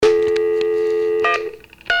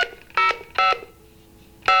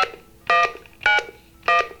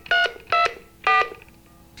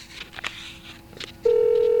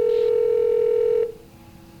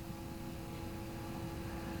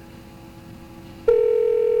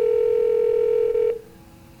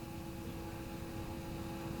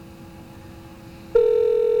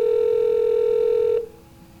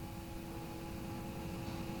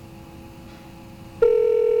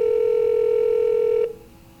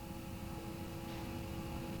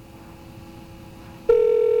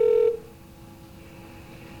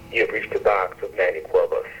box of Manny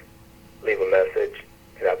Cuevas. Leave a message,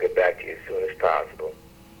 and I'll get back to you as soon as possible.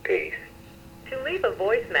 Peace. To leave a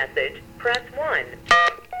voice message, press 1.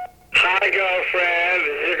 Hi, girlfriend.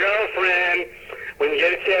 This is your girlfriend. When you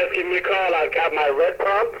get a chance, give me a call. I've got my red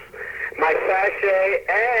pumps, my sachet,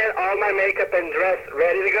 and all my makeup and dress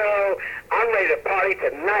ready to go. I'm ready to party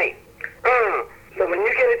tonight. So when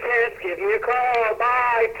you get a chance, give me a call.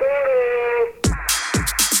 Bye. Toodles.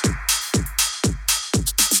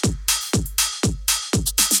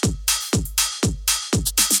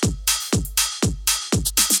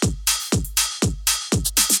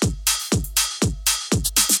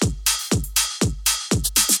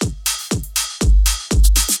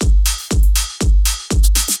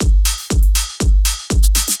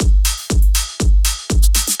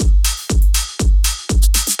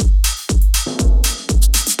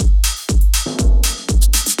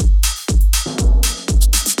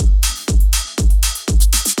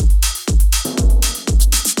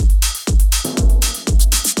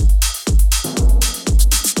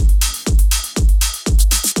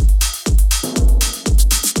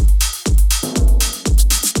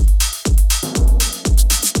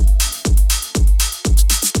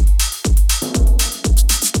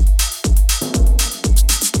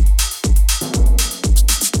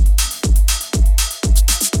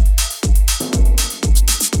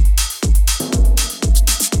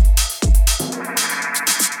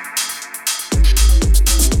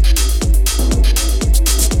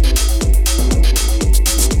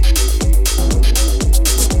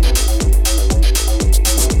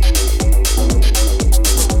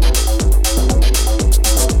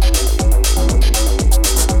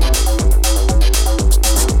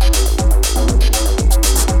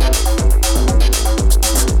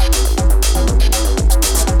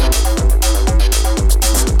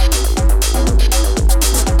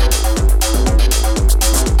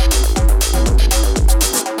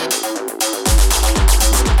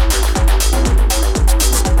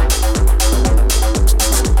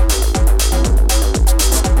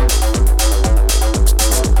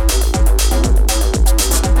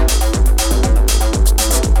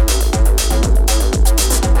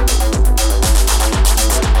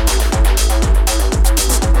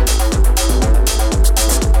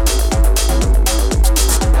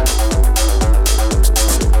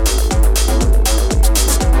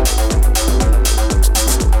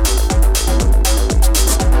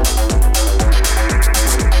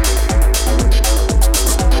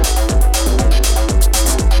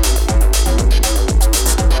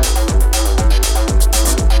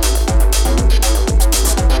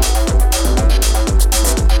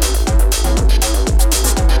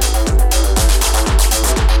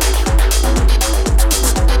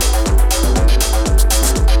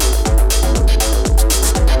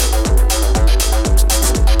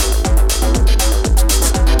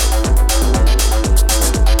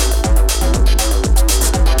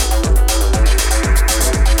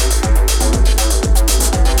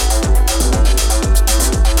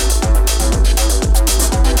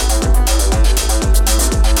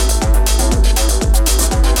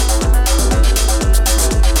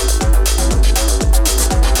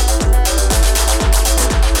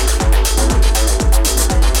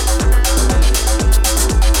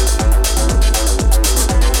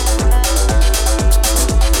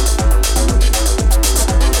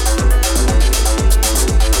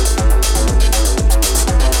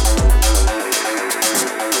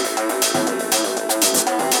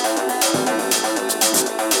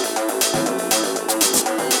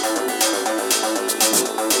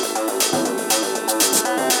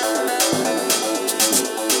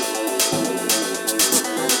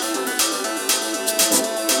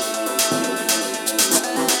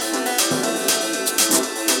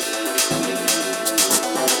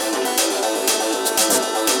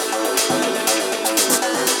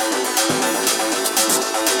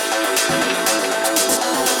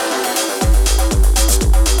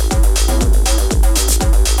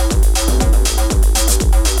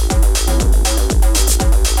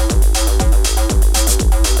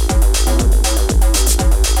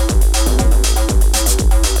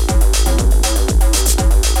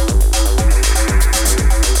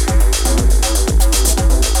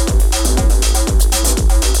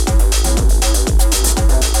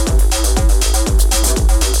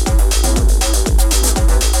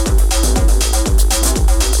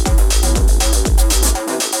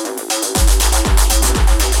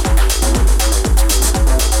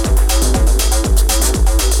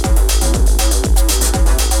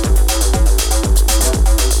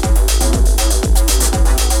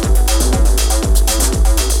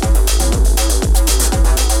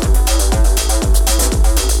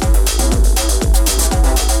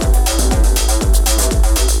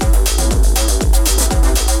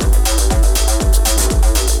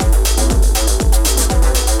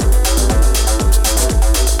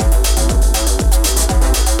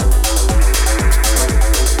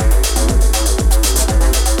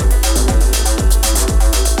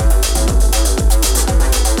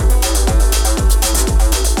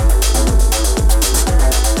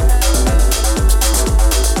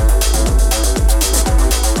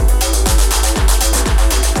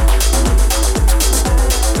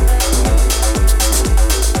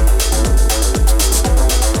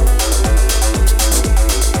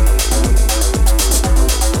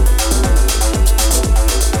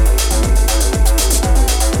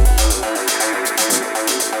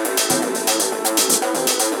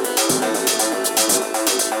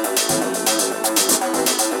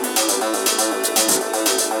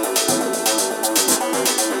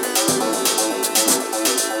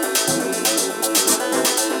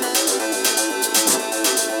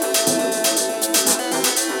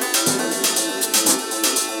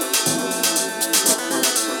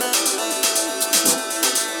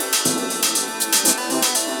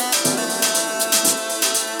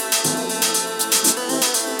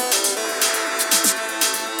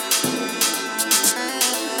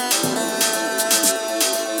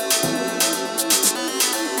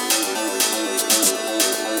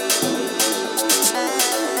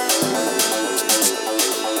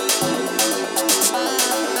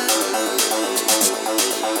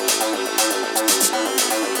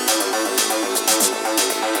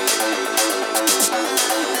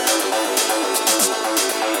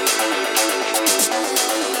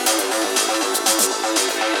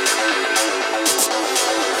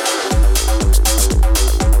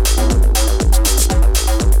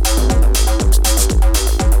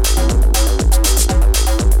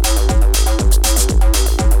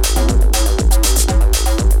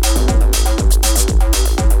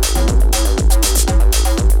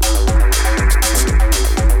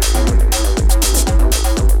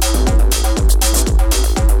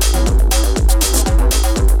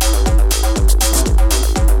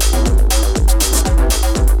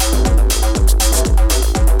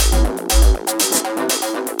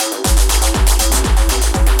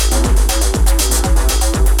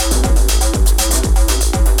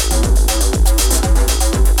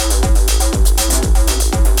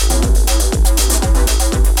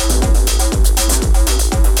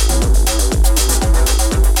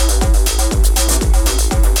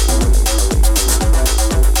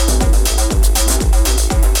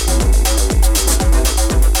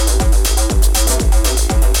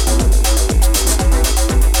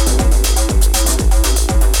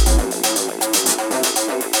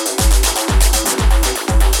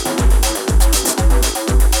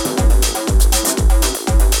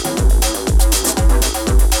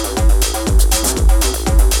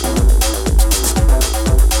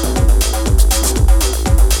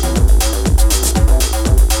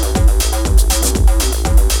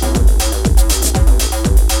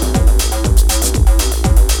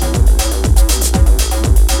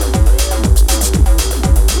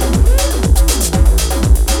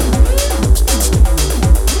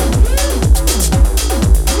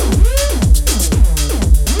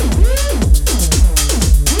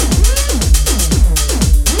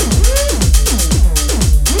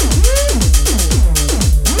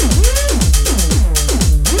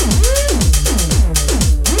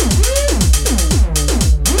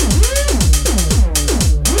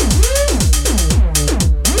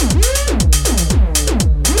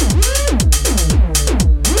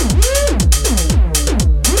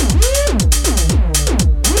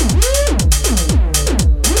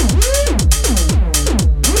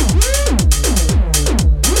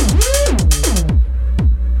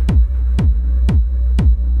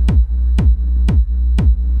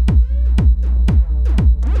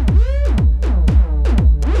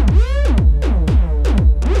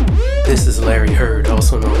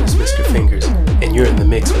 also known as Mr. Fingers, and you're in the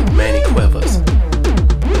mix with Manny Cuevas.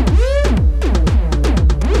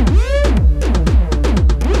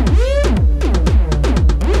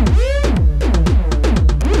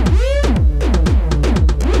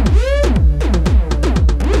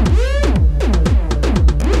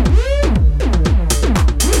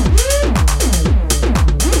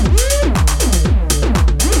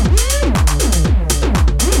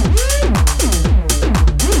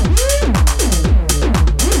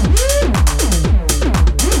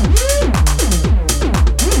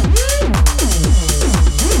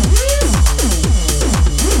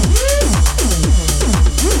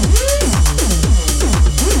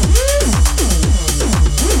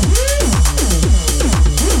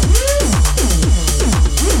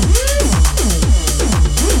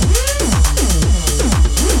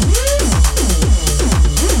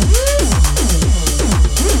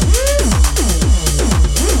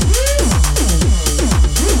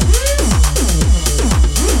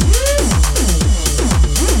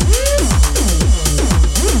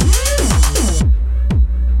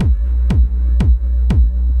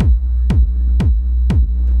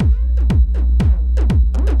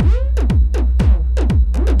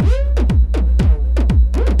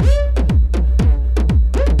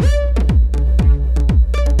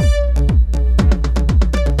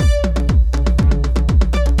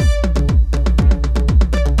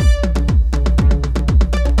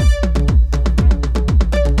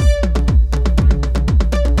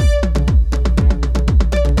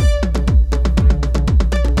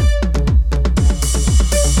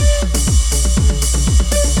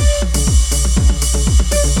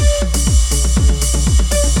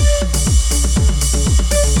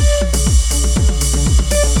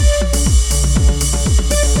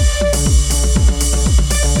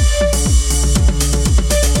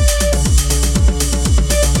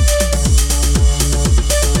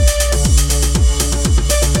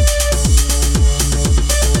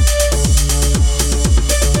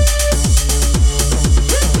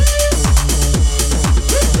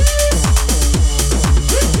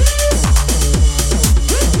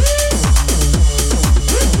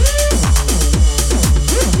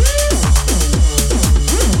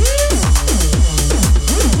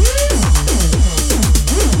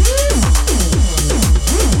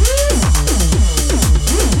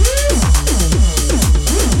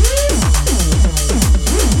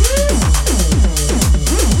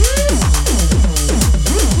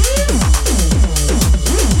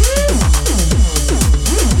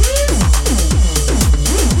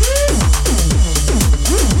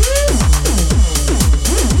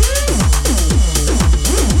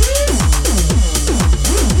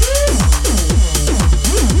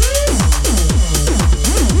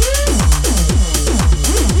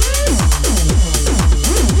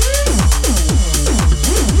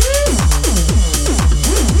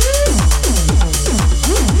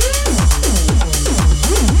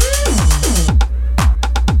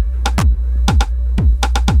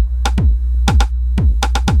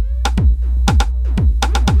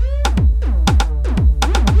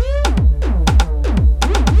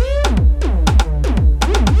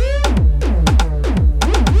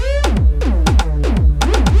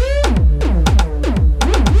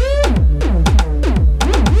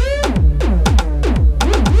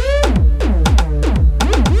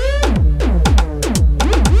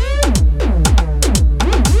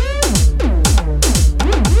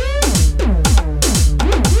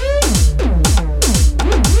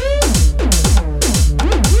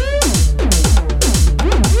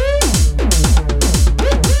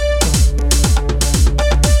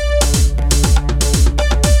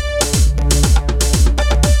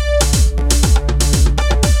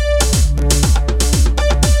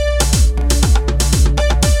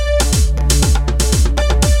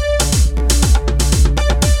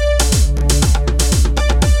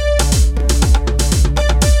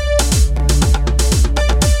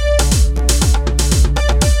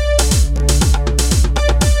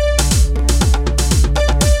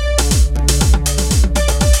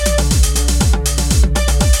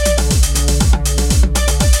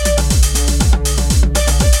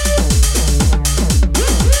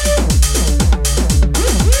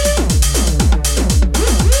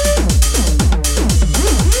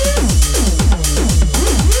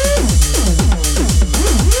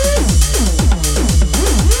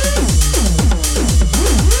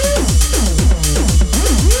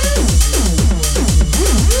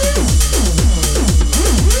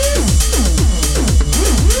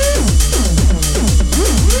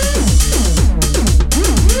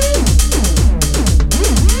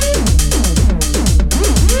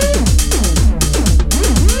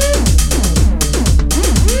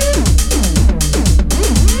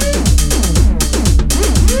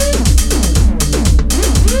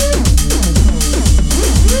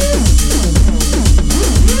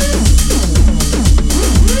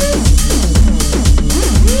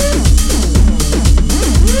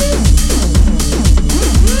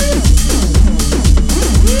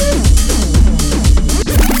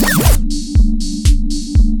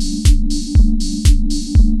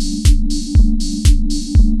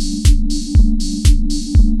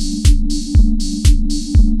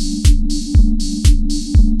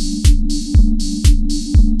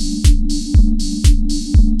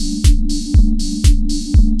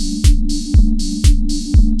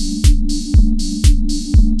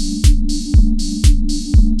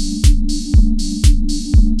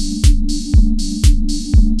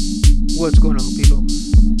 What's going on, people?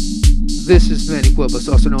 This is Manny Cuevas,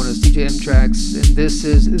 also known as DJ M-TRAXXX, and this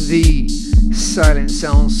is the Silent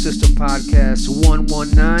Sound System Podcast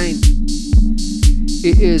 119.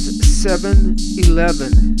 It is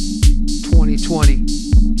 7/11/2020.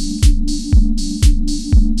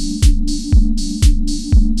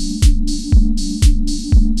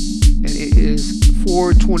 And it is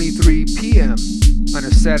 4:23 p.m. on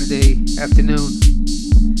a Saturday afternoon.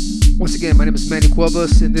 Once again, my name is Manny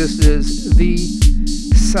Cuevas, and this is the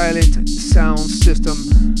Silent Sound System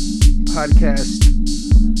Podcast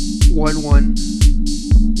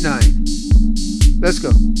 119. Let's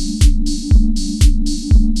go.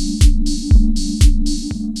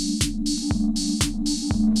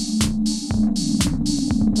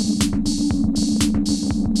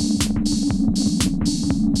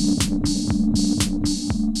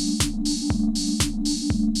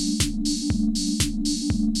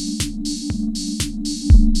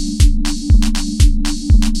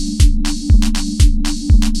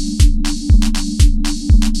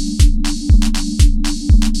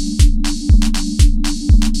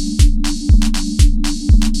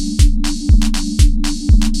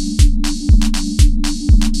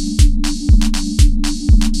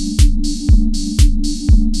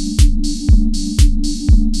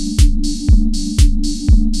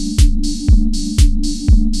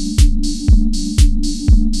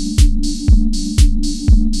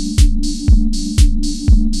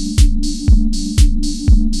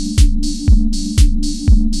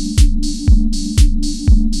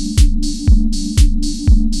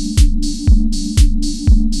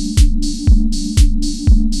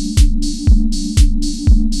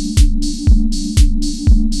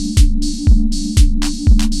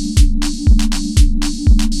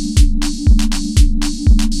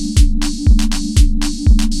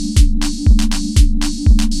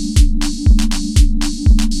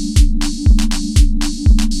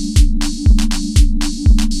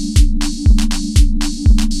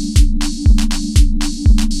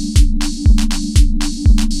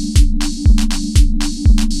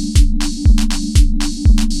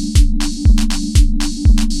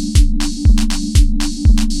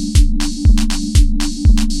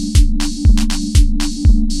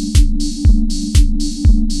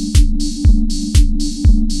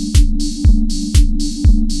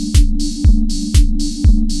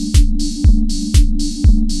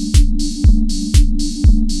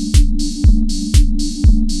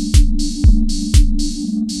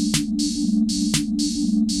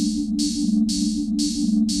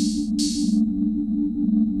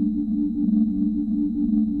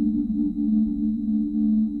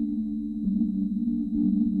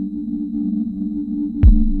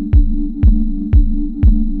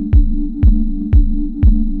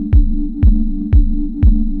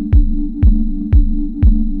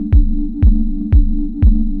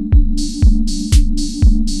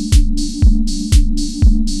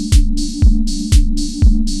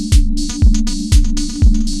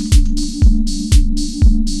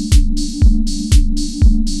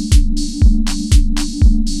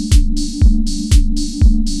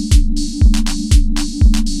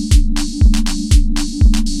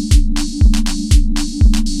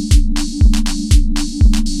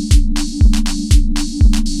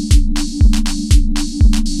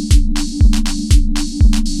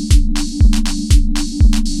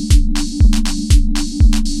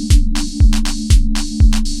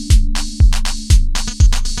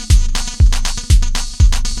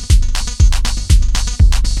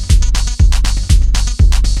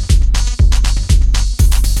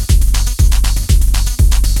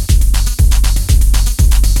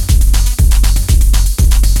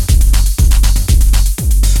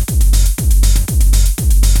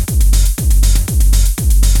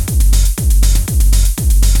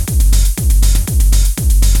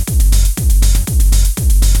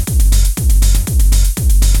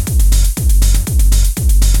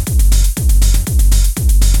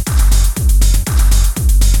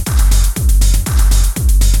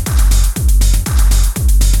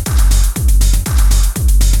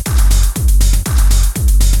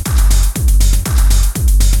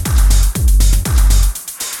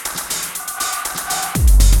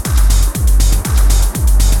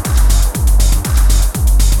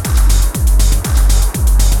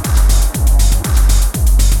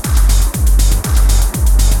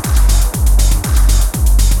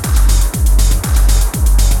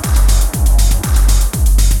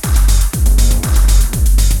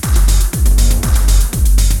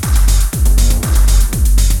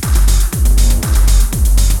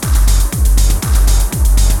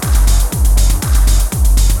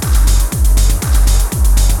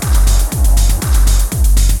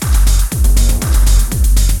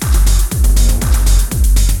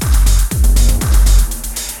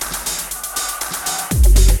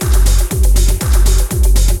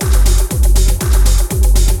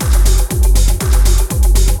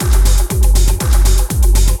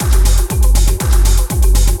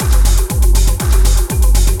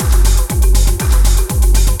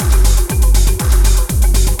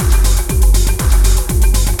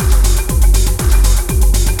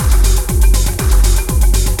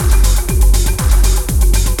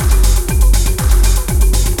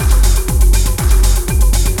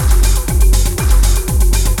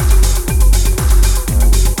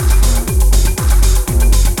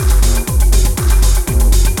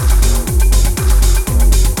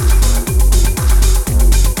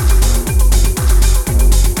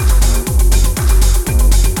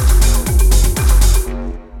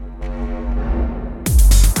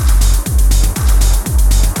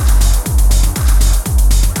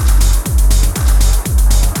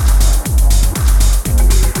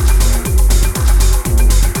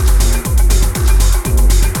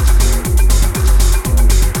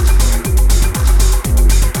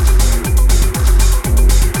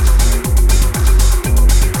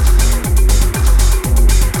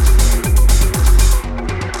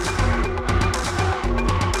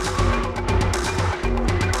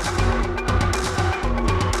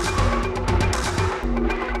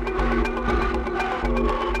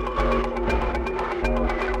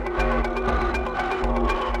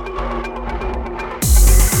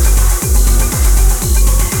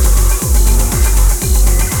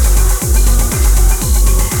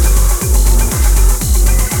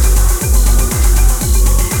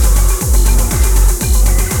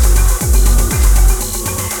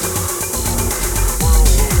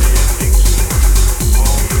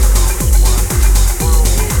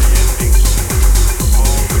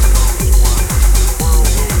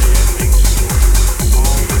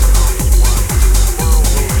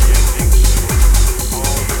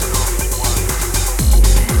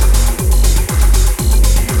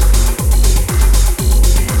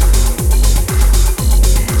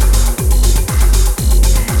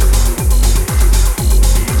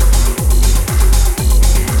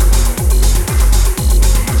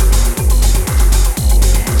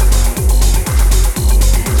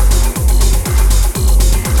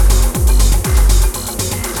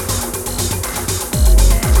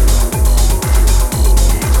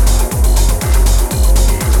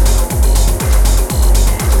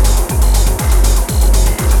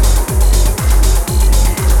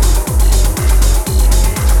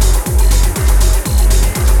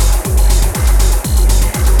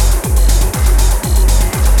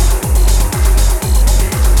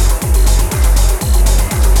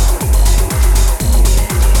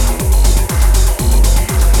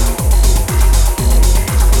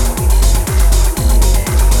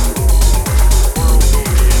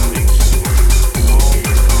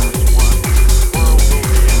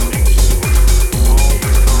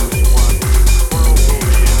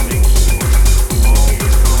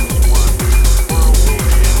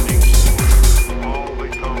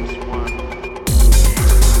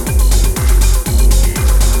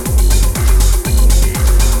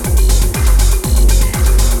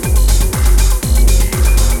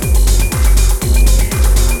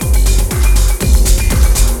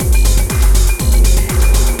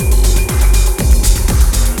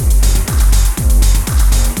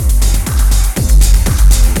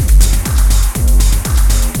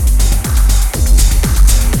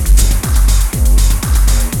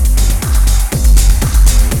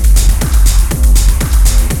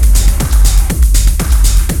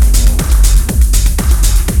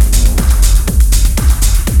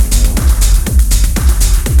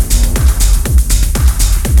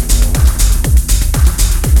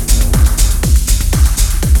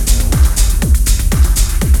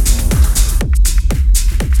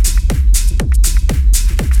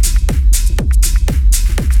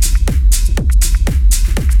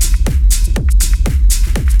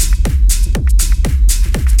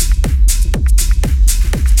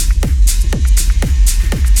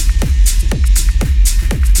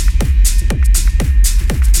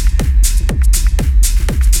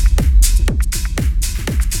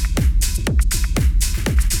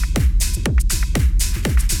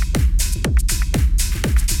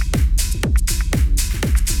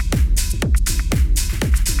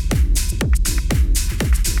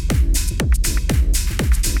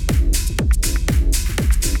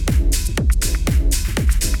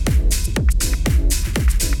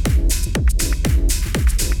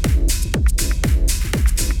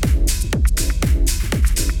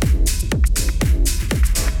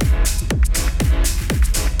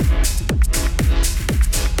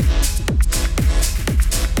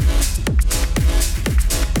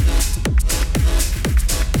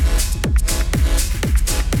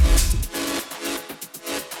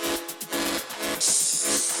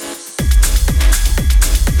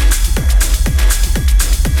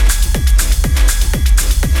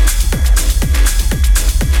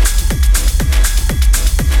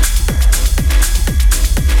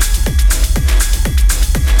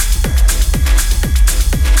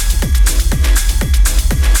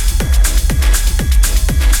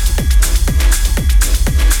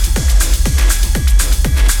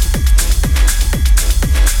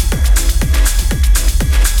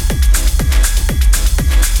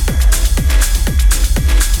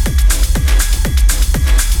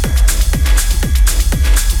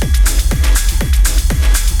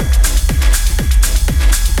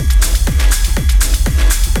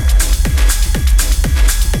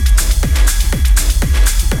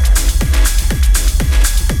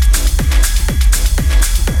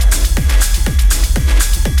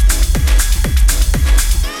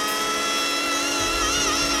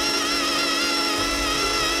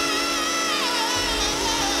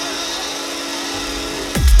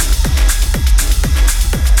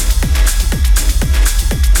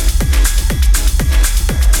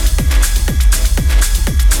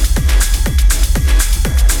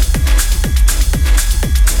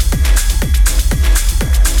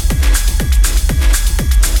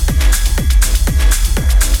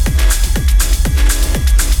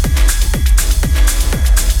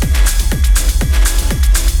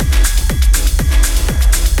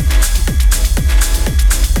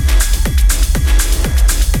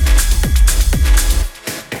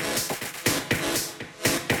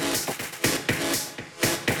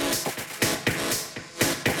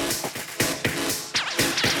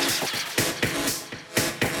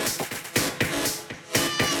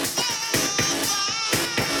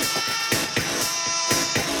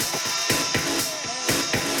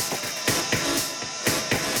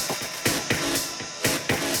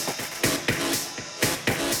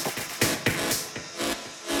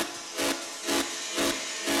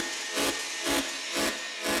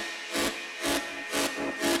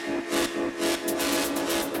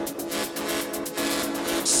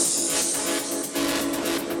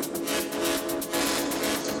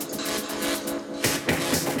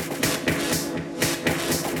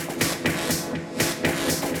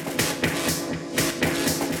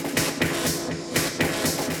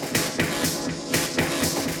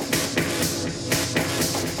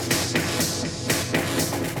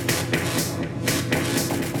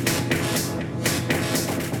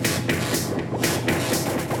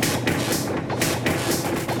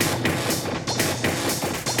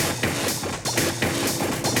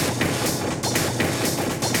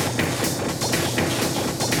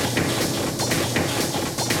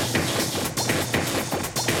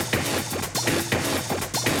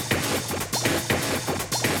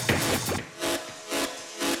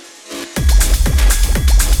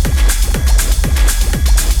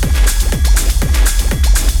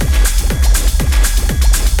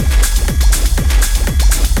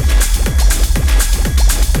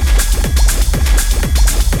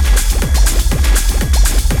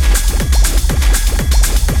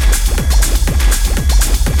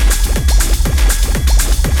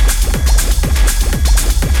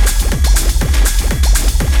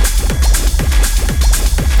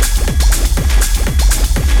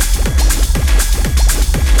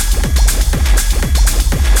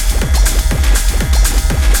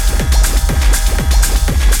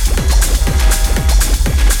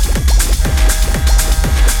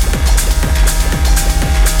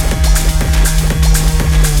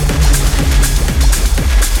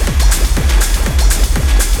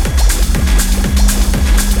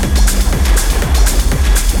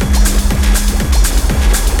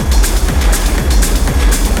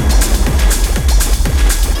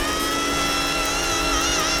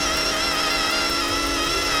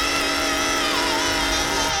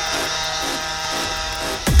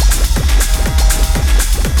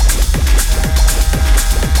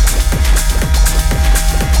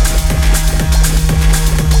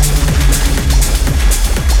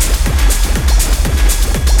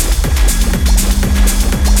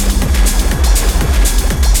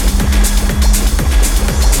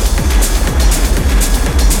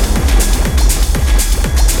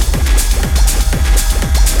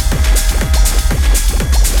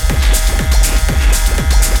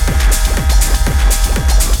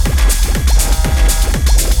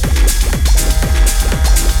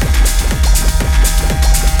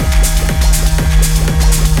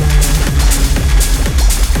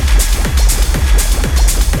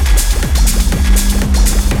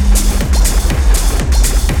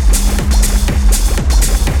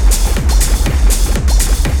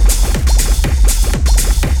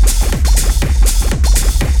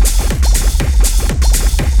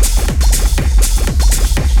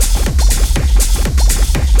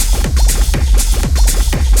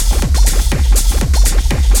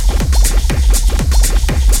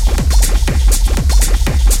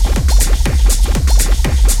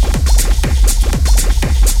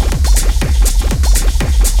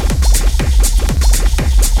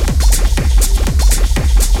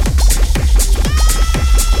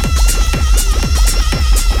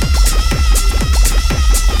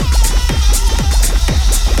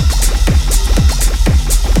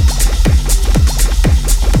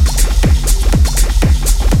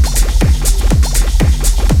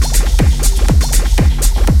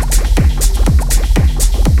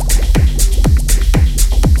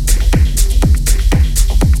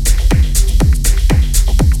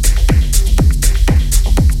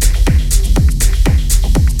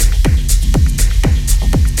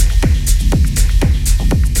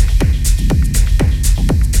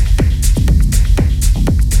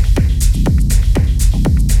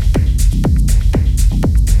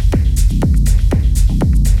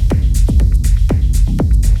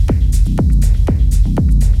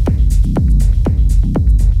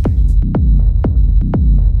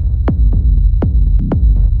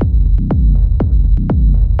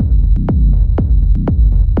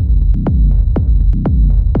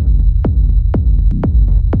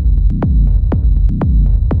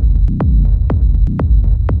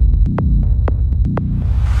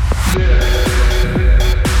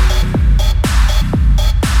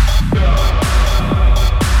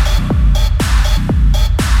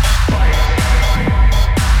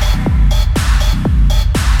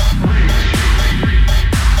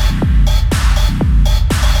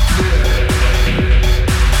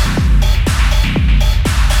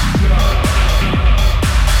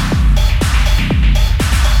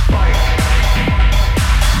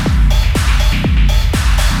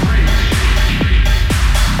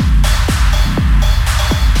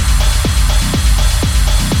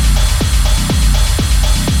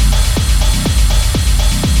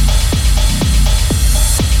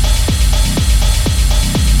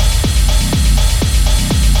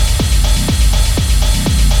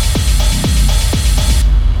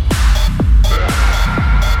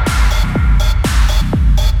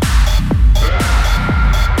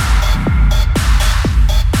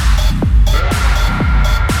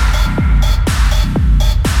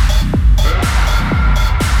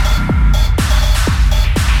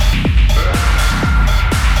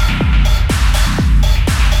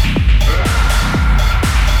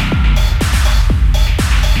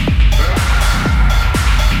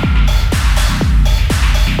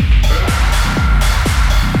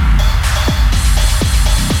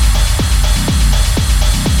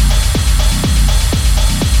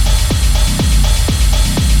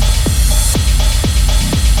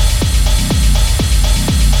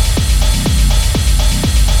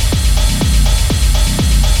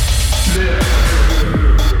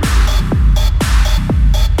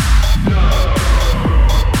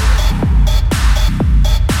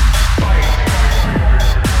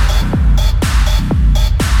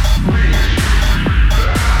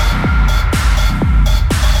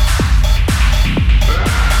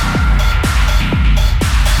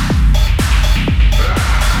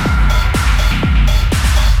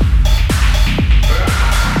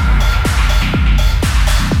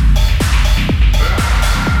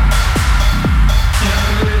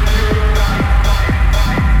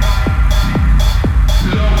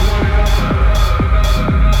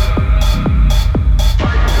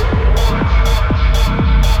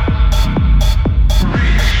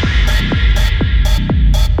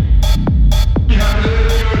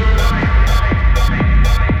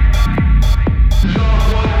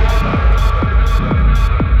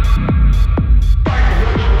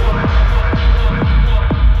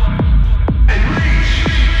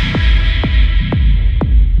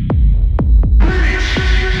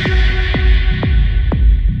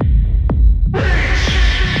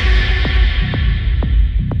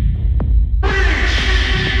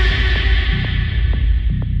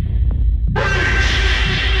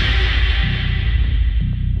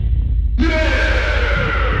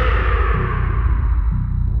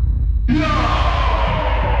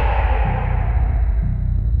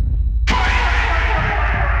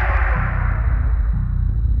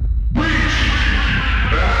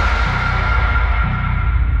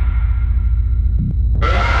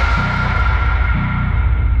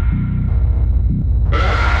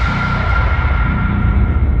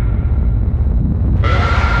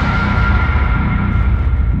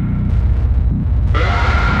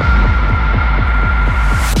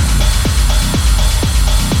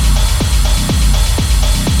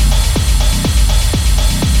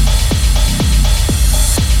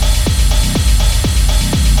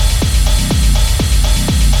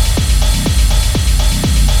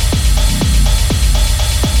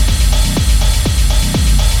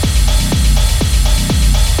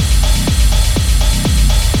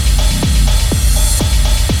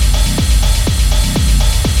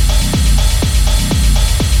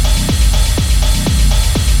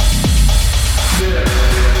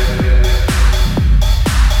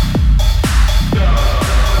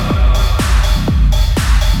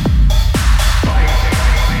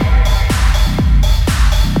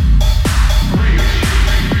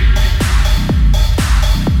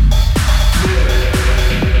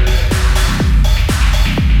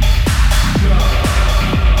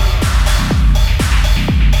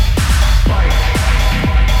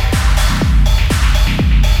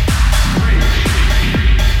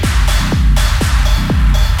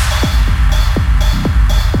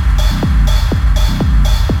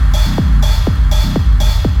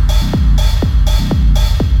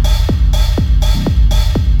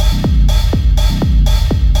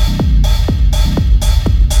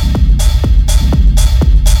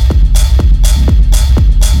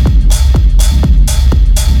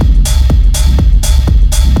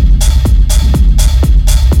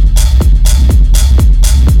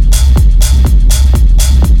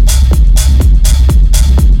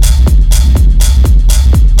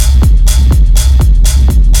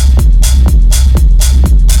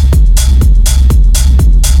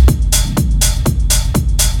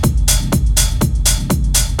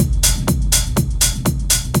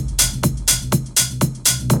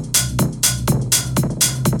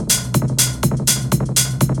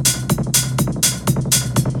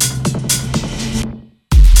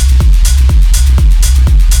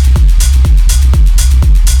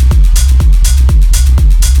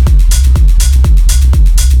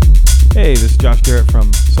 JGarrett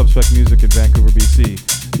from Subspec Music in Vancouver,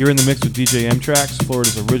 BC. You're in the mix with DJ M-TRAXXX,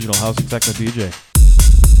 Florida's original house and techno DJ.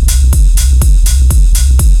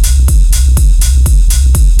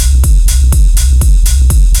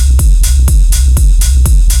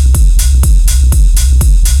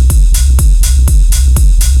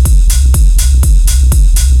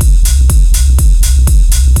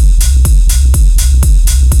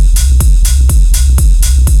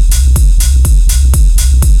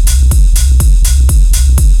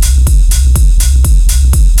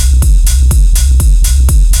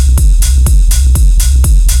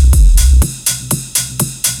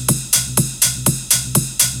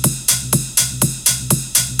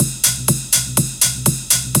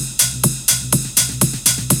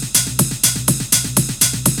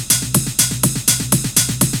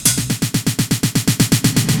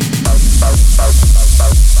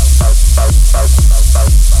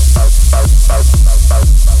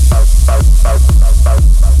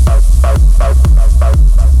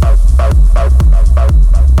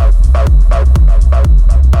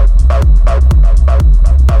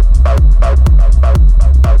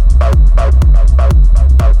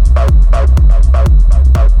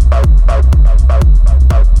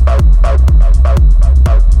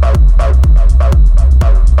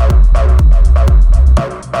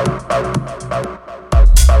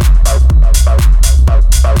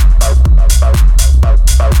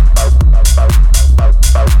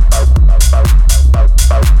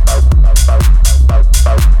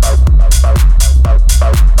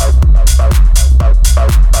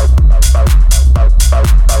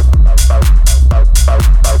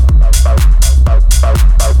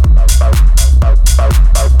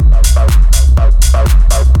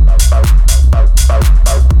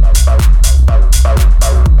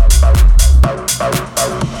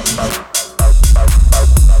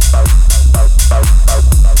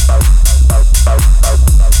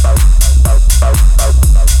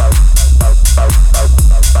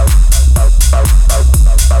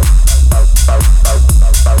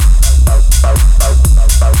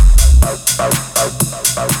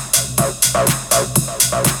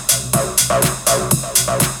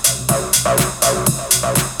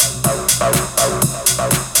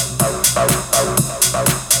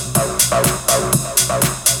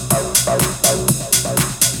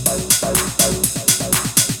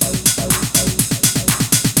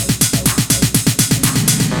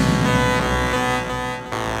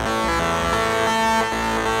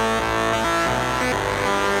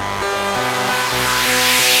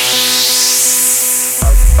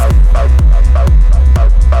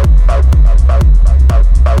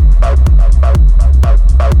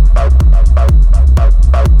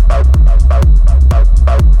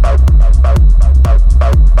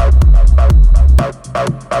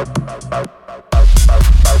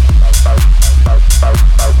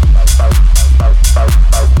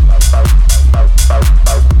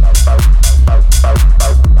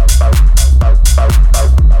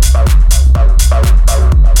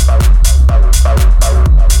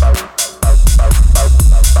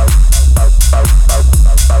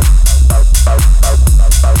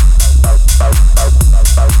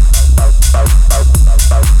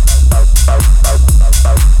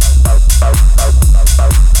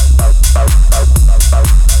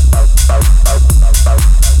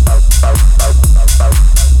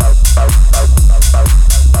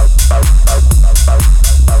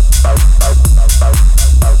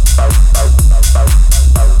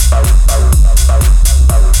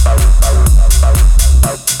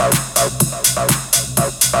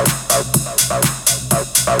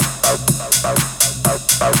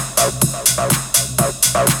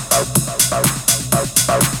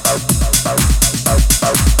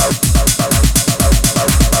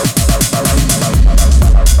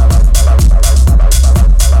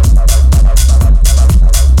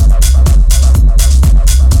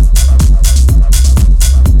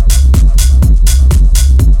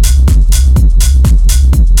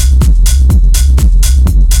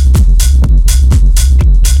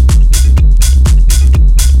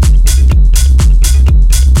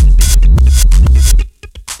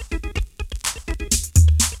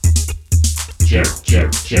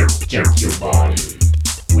 Check your body.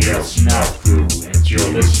 We are Snap Crew, and you're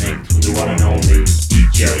listening to the one and only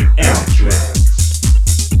DJ M-TRAXXX.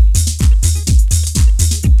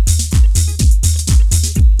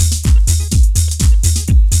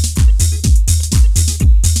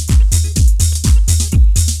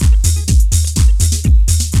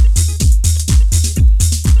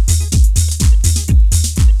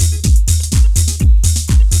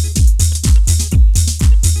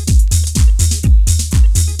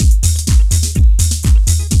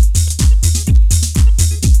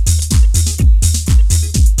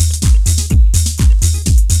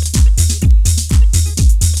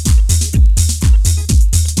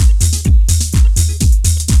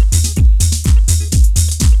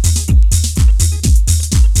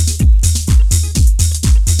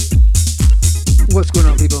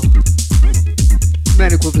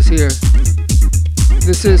 here.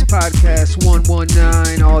 This is podcast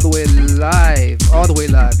 119, all the way live. All the way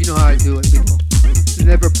live. You know how I do it, people.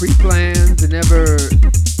 Never pre-planned, never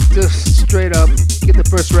just straight up get the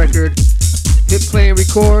first record, hit play and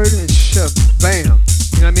record, and bam.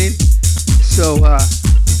 You know what I mean? So,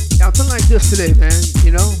 I'm feeling like this today, man.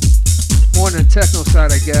 You know? More on the techno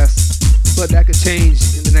side, I guess. But that could change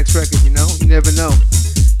in the next record, you know? You never know.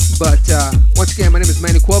 But once again, my name is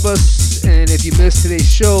Manny Cuevas, and if you missed today's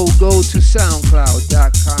show, go to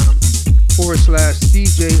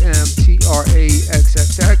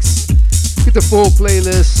soundcloud.com/DJM-TRAXXX. Get the full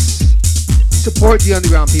playlist. Support the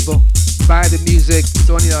underground, people. Buy the music. It's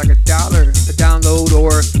only like $1 a download,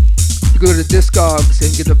 or you go to the Discogs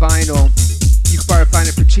and get the vinyl. You can probably find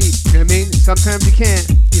it for cheap. You know what I mean? Sometimes you can't,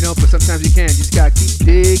 you know, but sometimes you can. You just gotta keep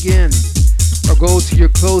digging, or go to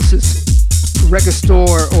your closest record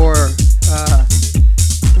store or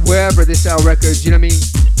wherever they sell records. You know what I mean?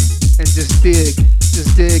 And just dig,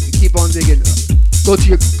 keep on digging. Go to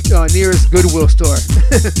your nearest Goodwill store.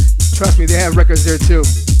 Trust me, they have records there too.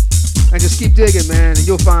 And just keep digging, man, and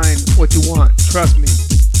you'll find what you want. Trust me.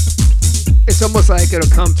 It's almost like it'll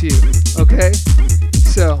come to you, okay?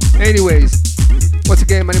 So, anyways, once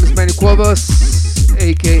again, my name is Manny Cuevas,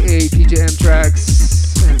 aka DJ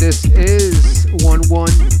M-TRAXXX, and this is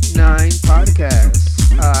 119 Podcast.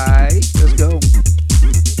 Alright, let's go.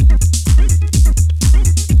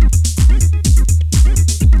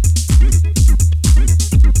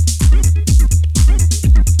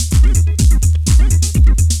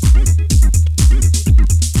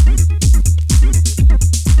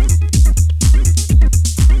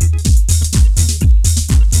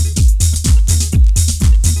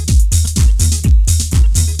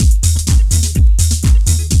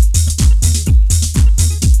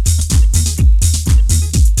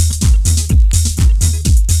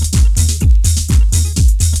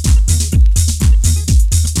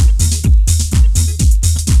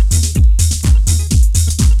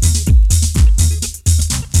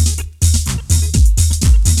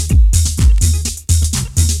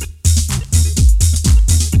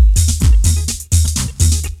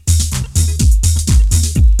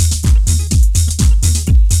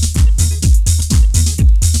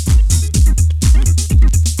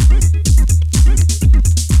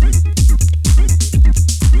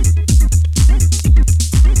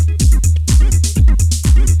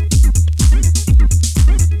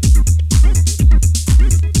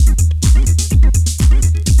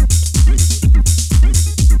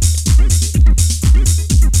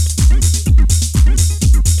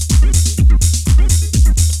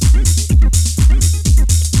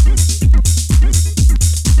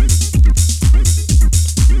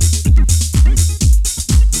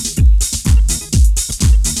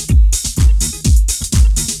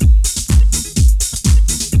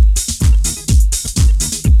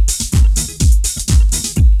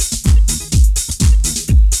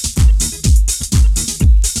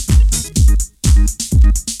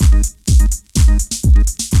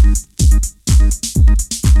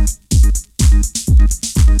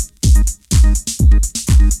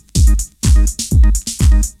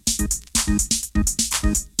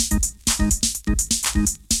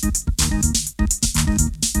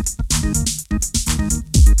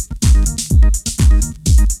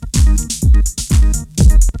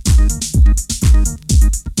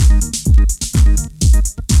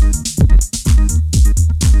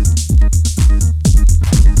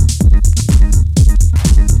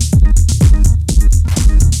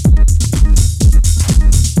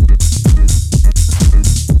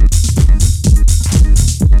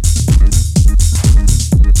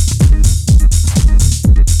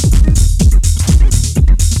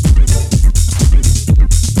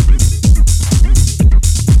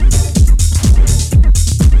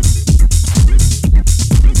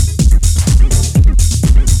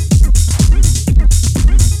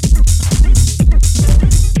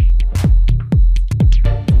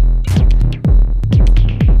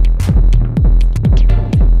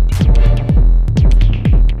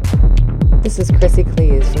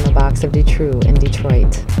 In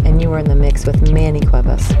Detroit, and you are in the mix with Manny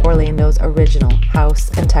Cuevas, Orlando's original house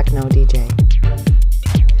and techno DJ.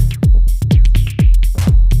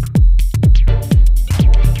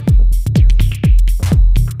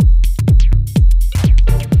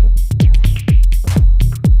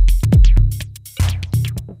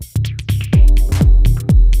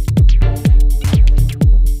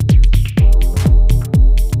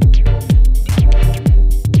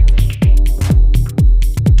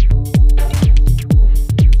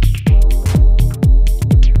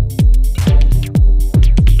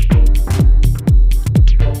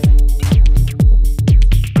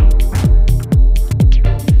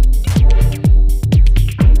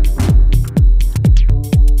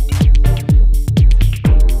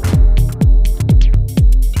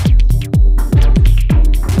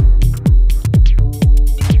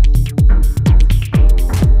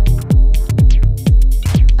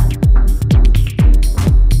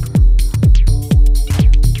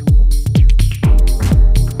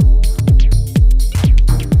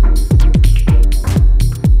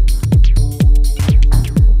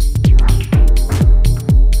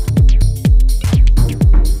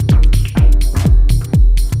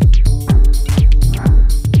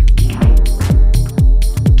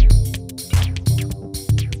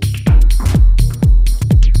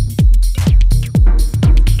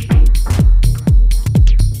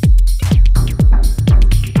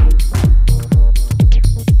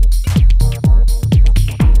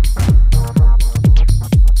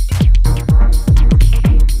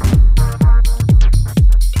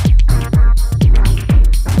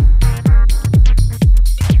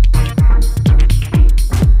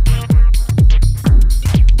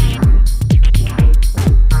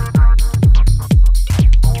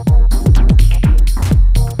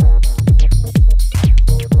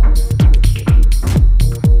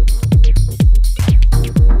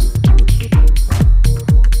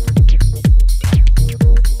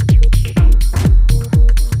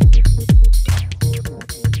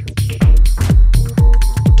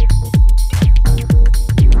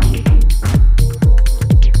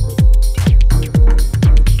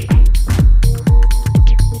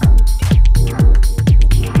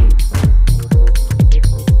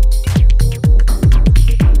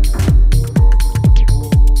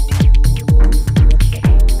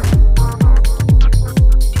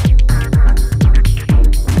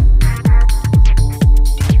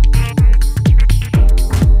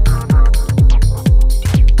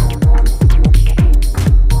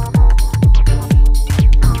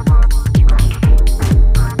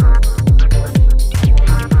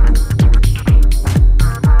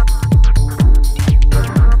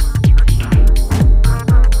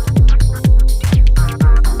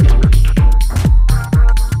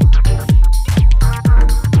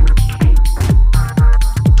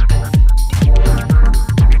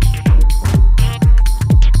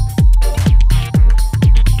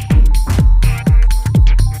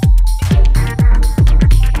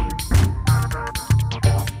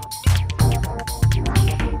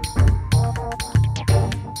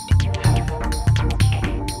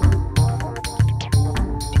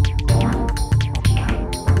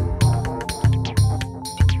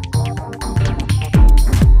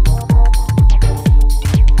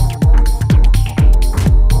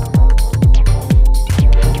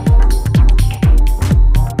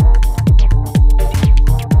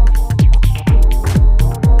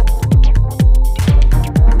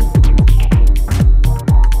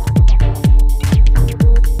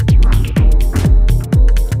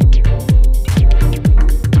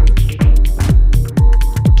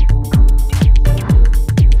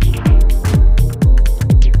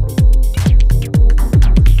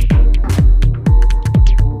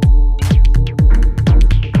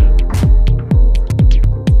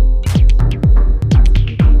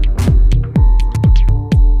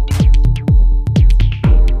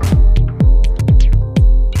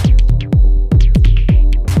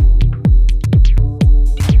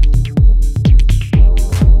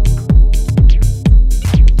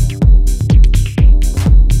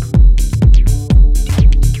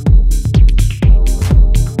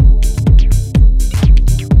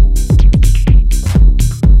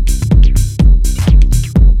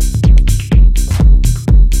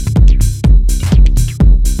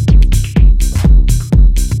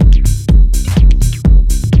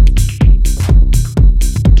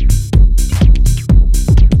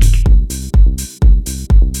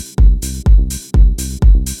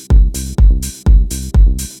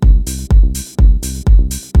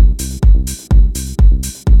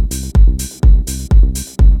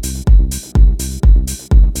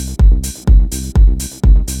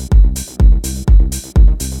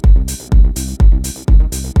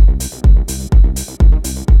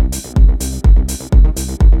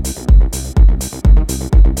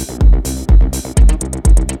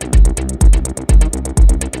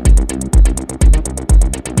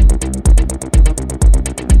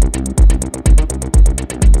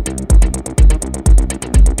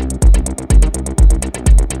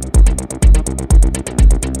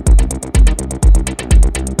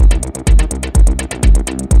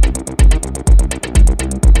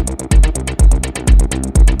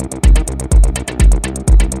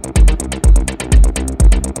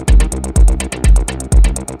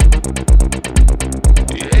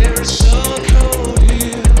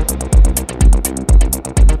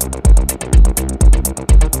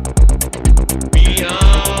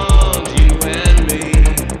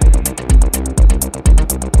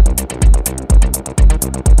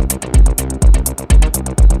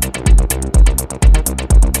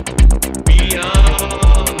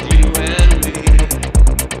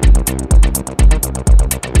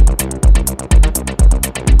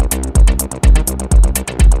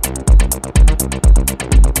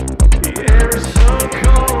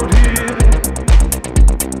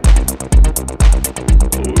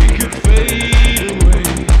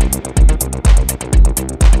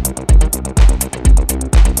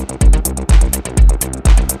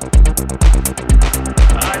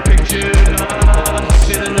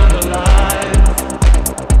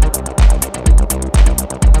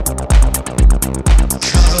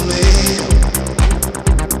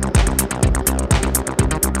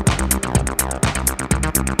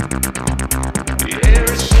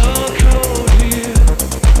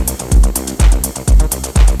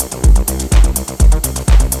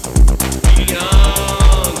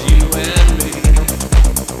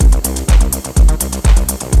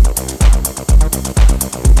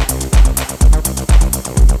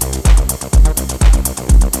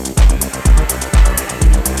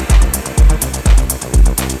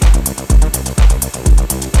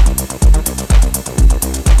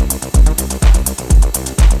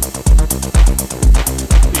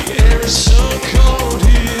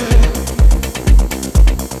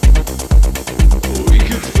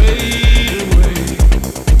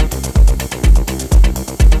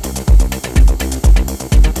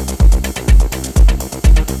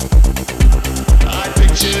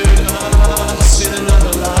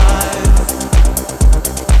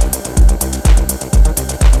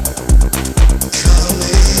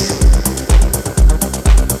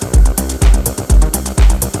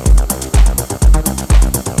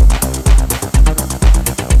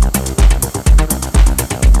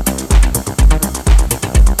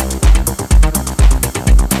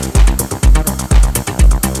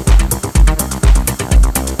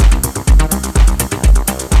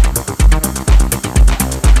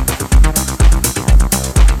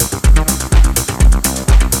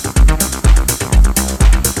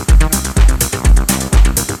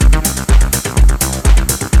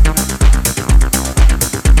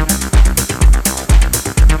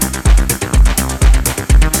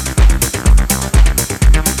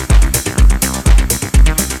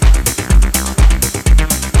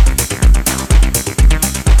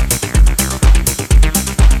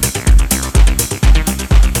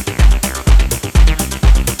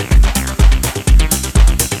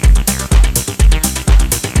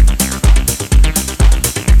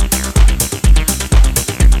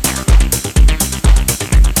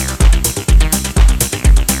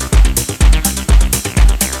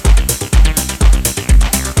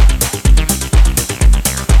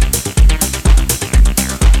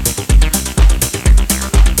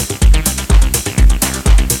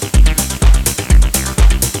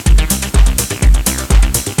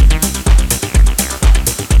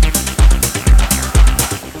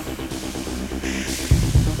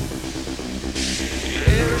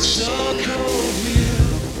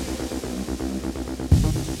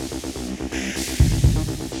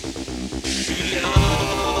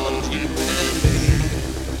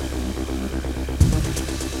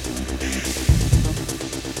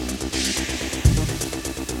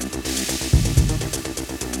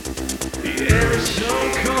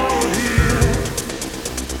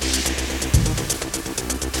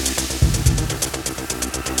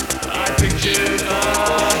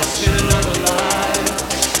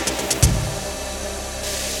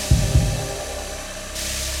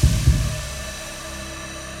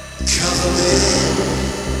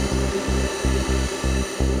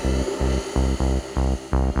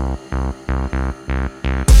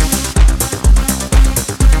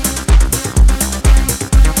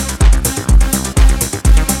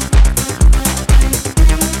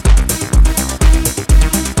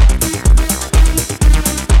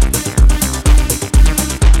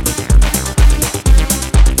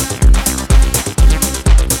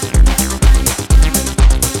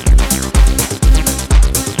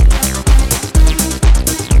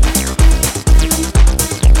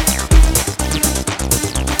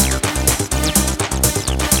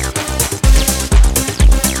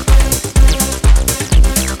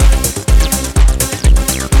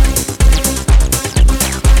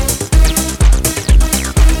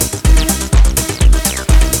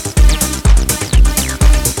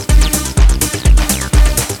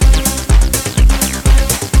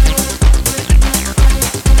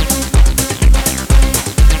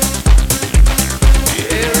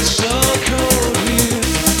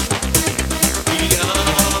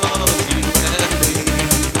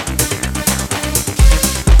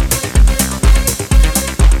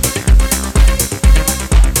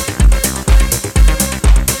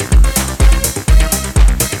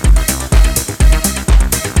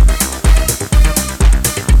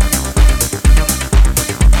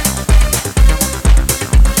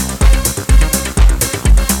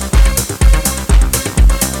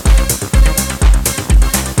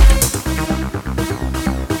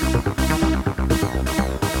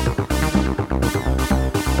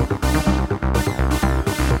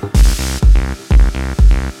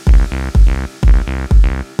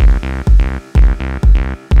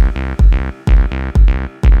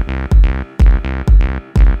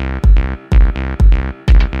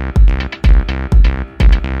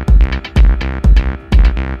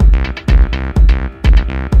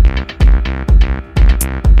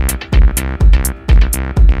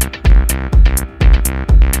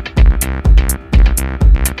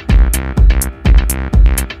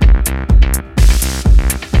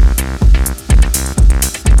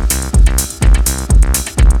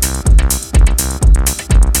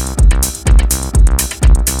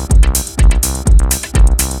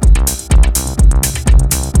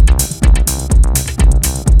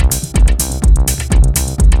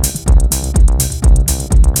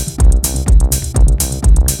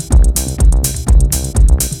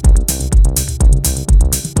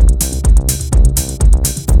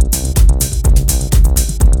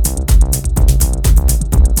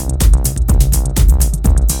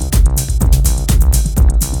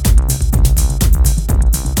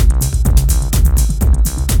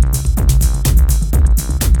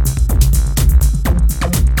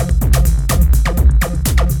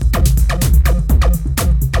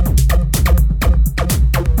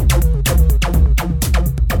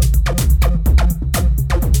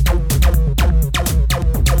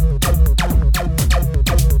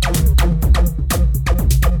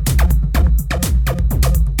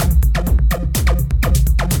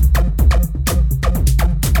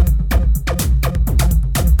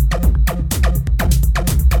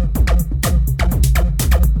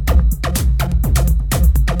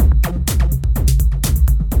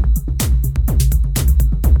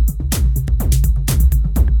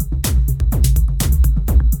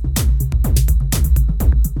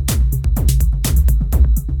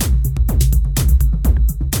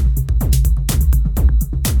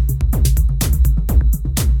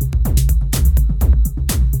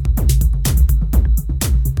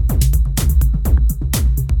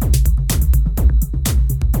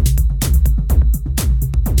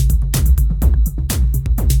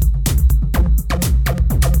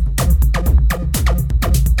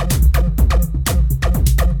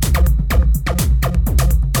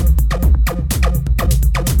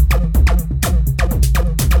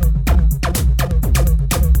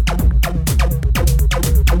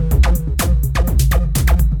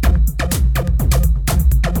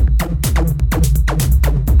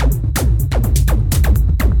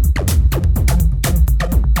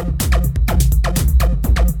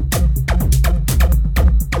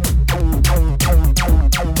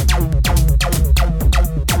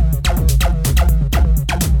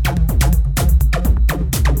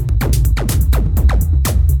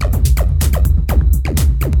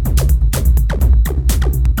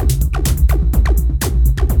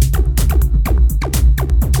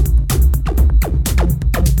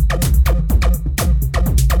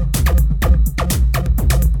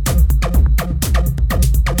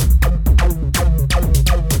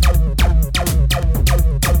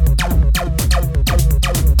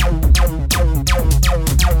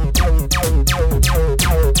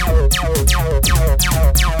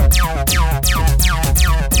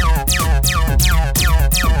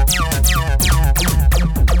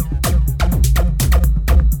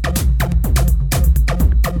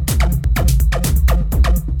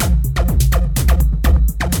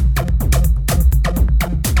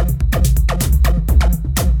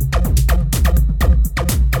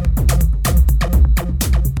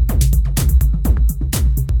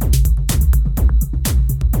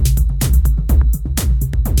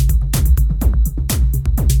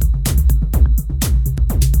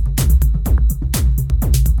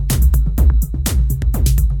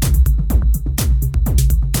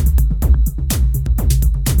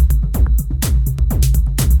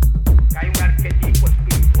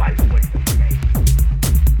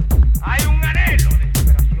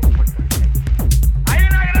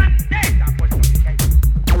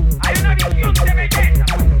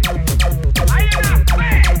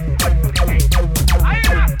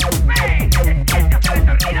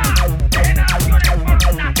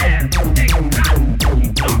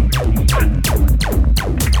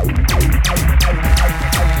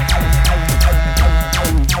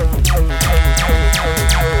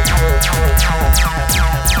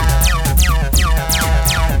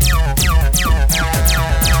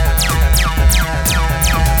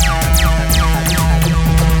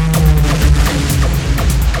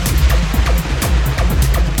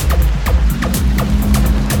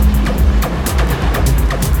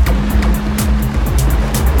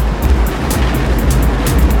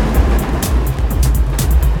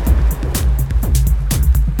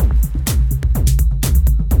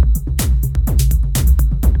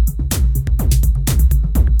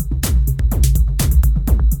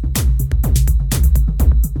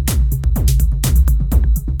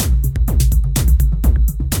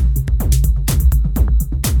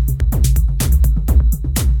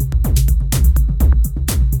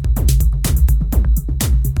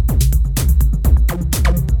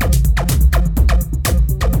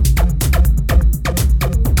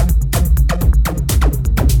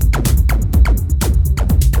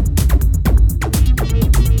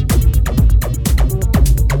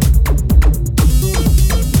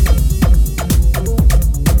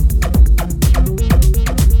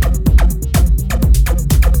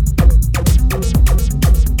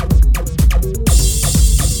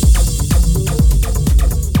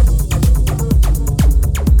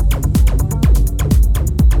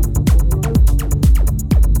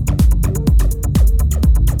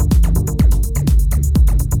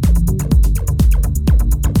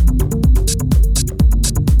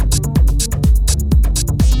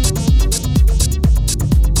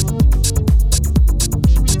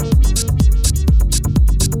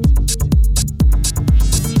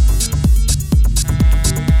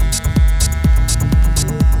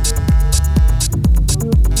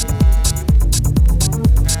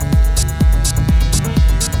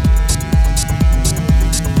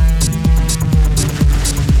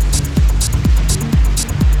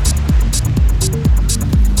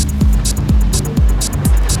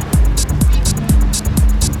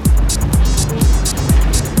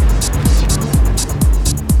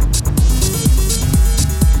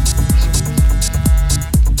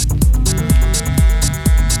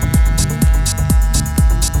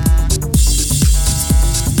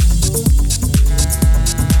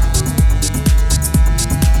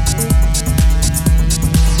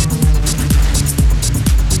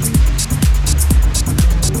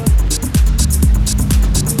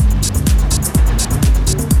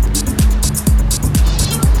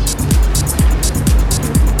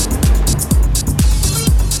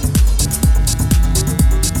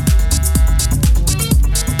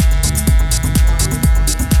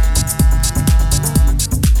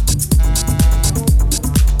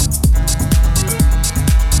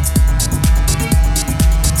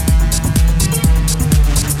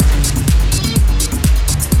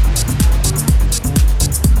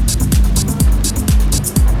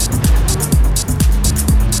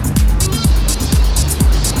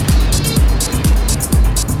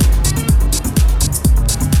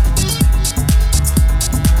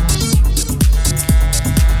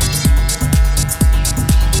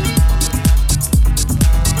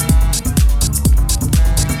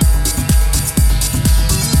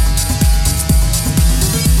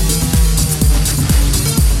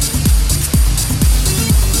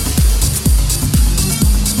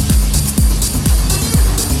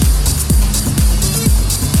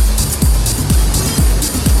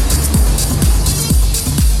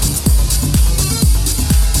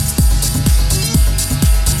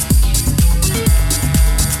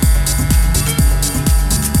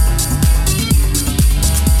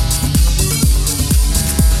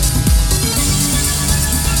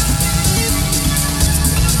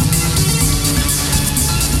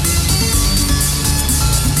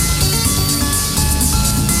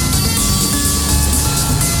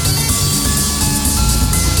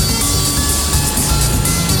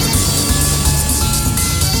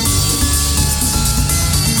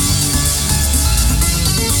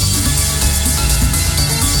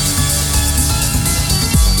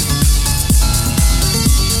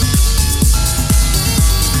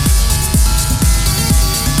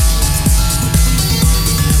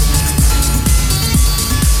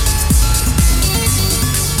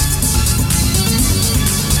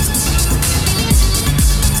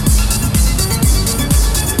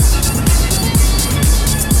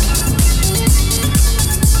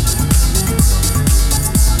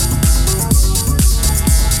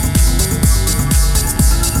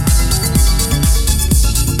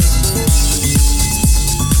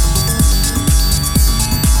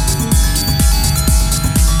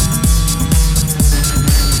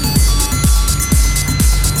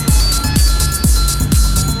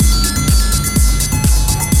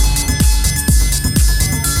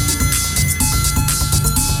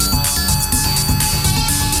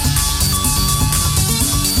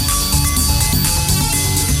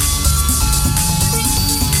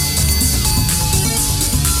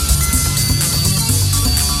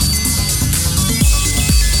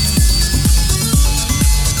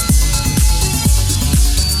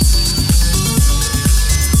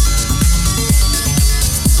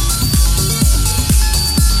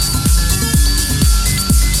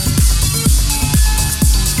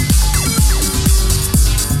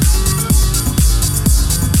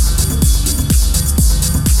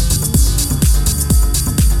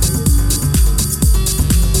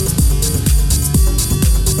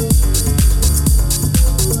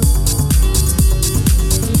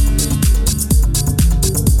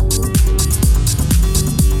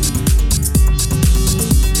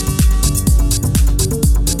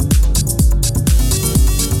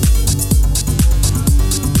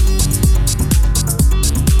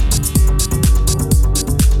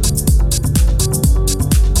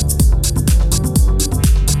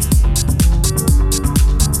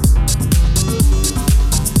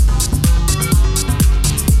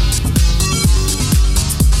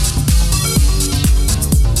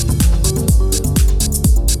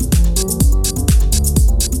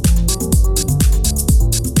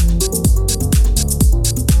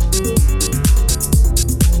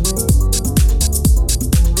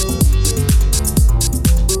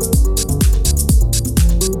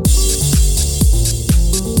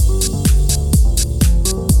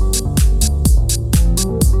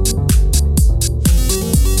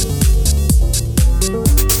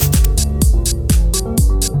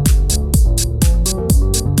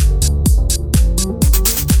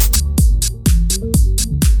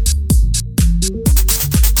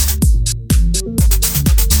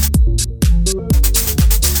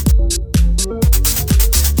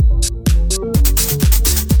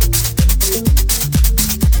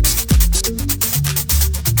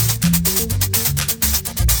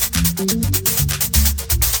 Hi,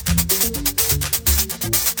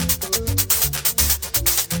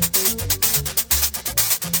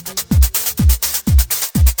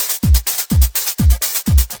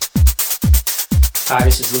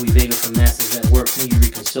 this is Louis Vega from Masters at Work, where you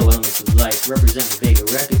reconstruct elements of life, representing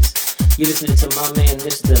Vega Records. You're listening to my man,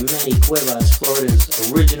 Mr. Manny Cuevas,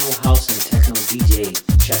 Florida's original house and techno DJ.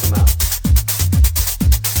 Check him out.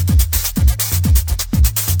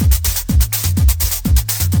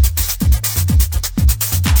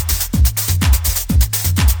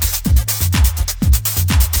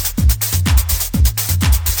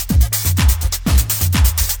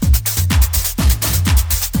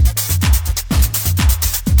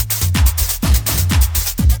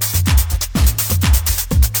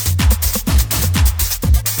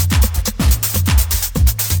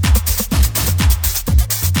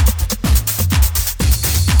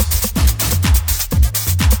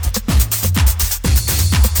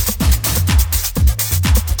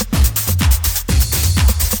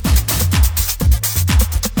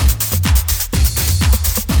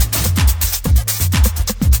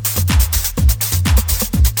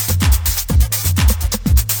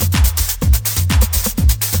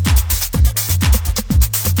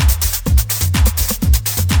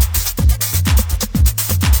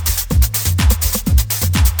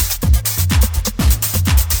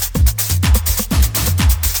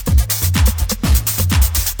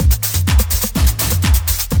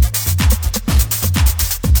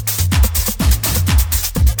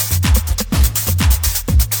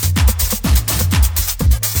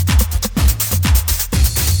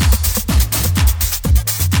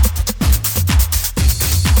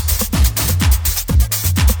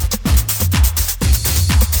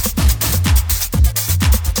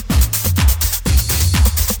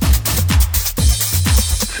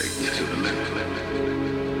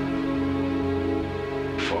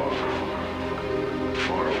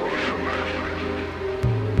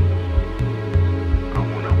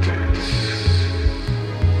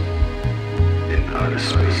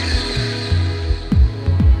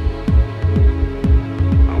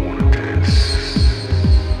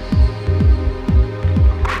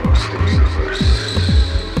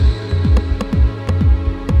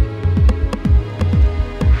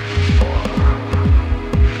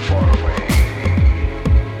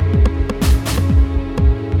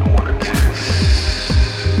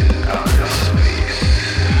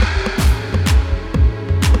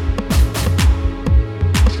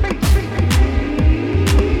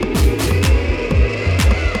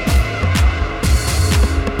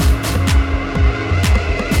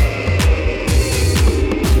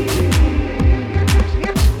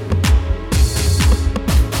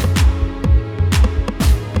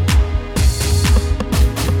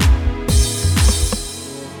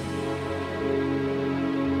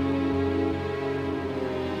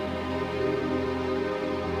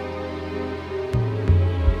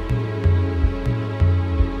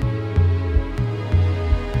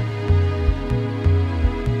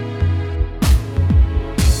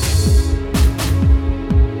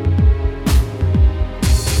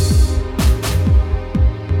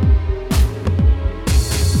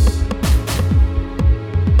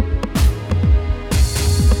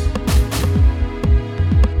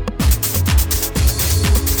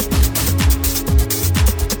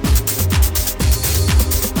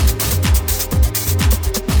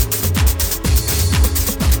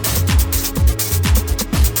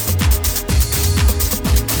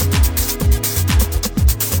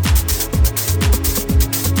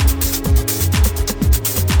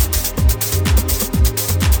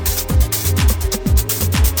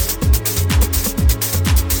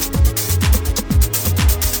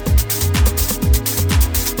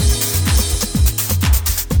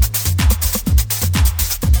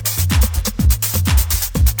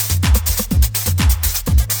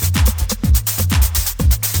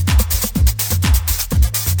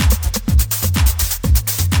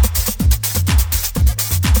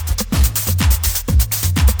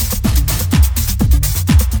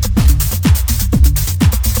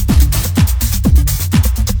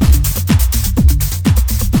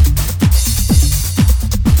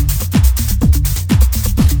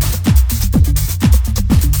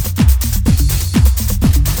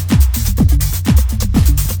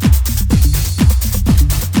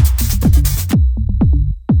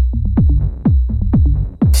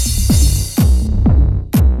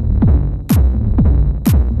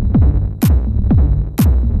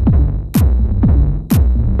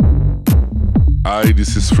 Hi,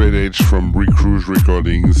 this is Fred H from Re-WerQ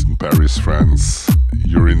Recordings in Paris, France.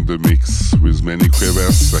 You're in the mix with Manny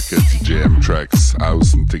Cuevas, aka DJ M-TRAXXX,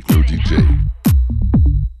 house and techno DJ.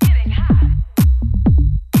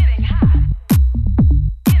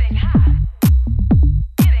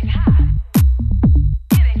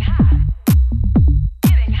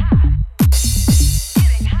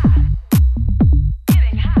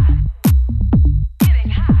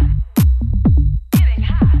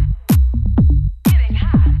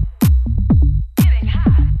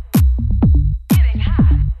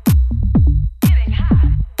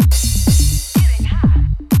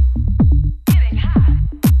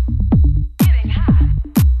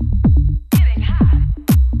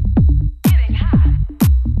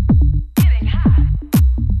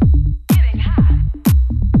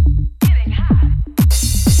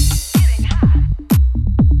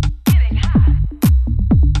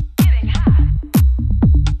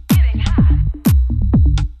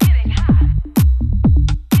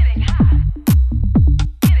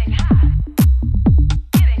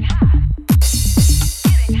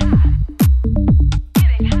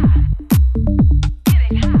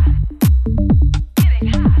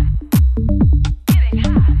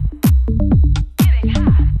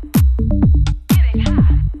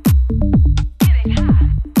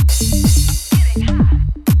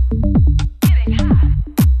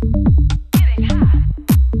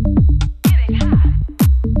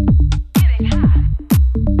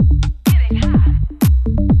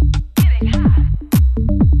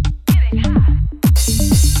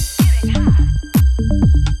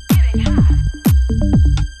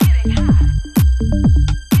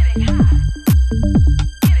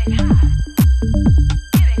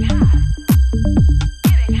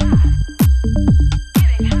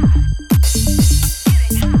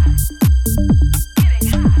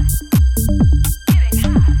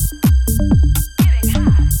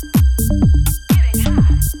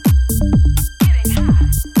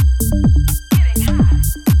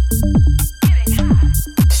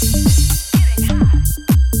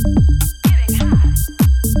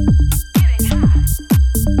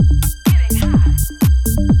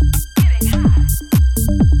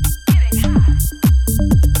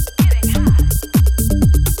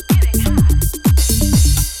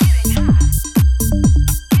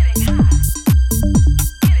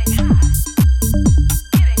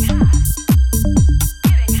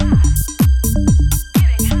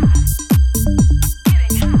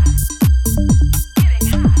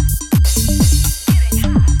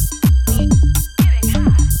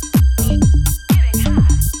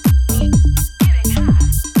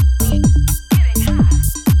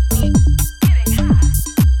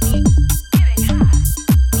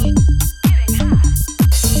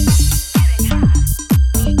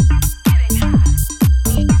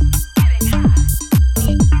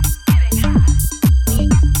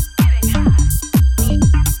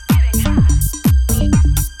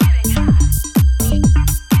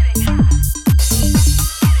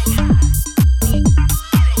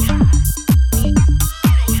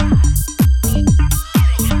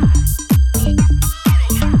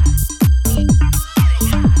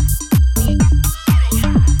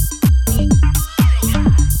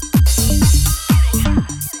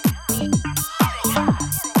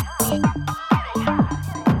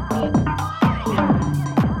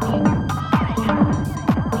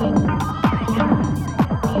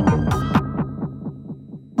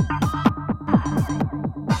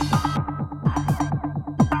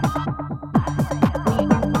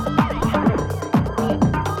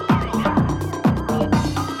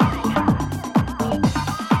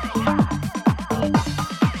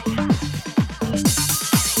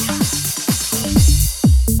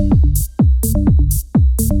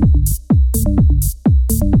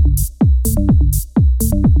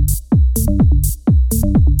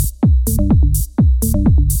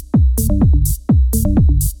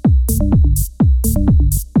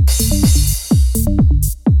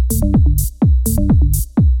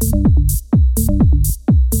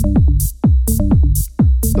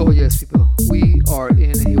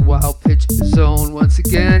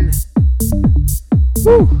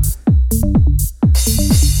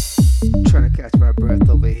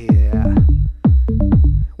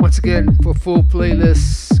 full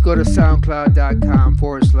playlist, go to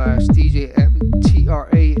soundcloud.com/DJ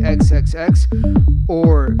M-TRAXXX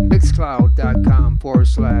or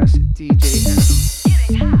mixcloud.com/DJ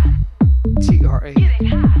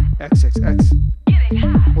M-TRAXXX.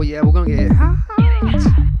 Well, yeah, we're gonna get hot.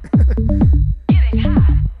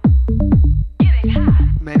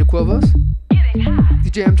 Manny Cuevas,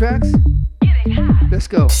 DJ M-TRAXXX. Let's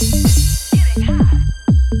go.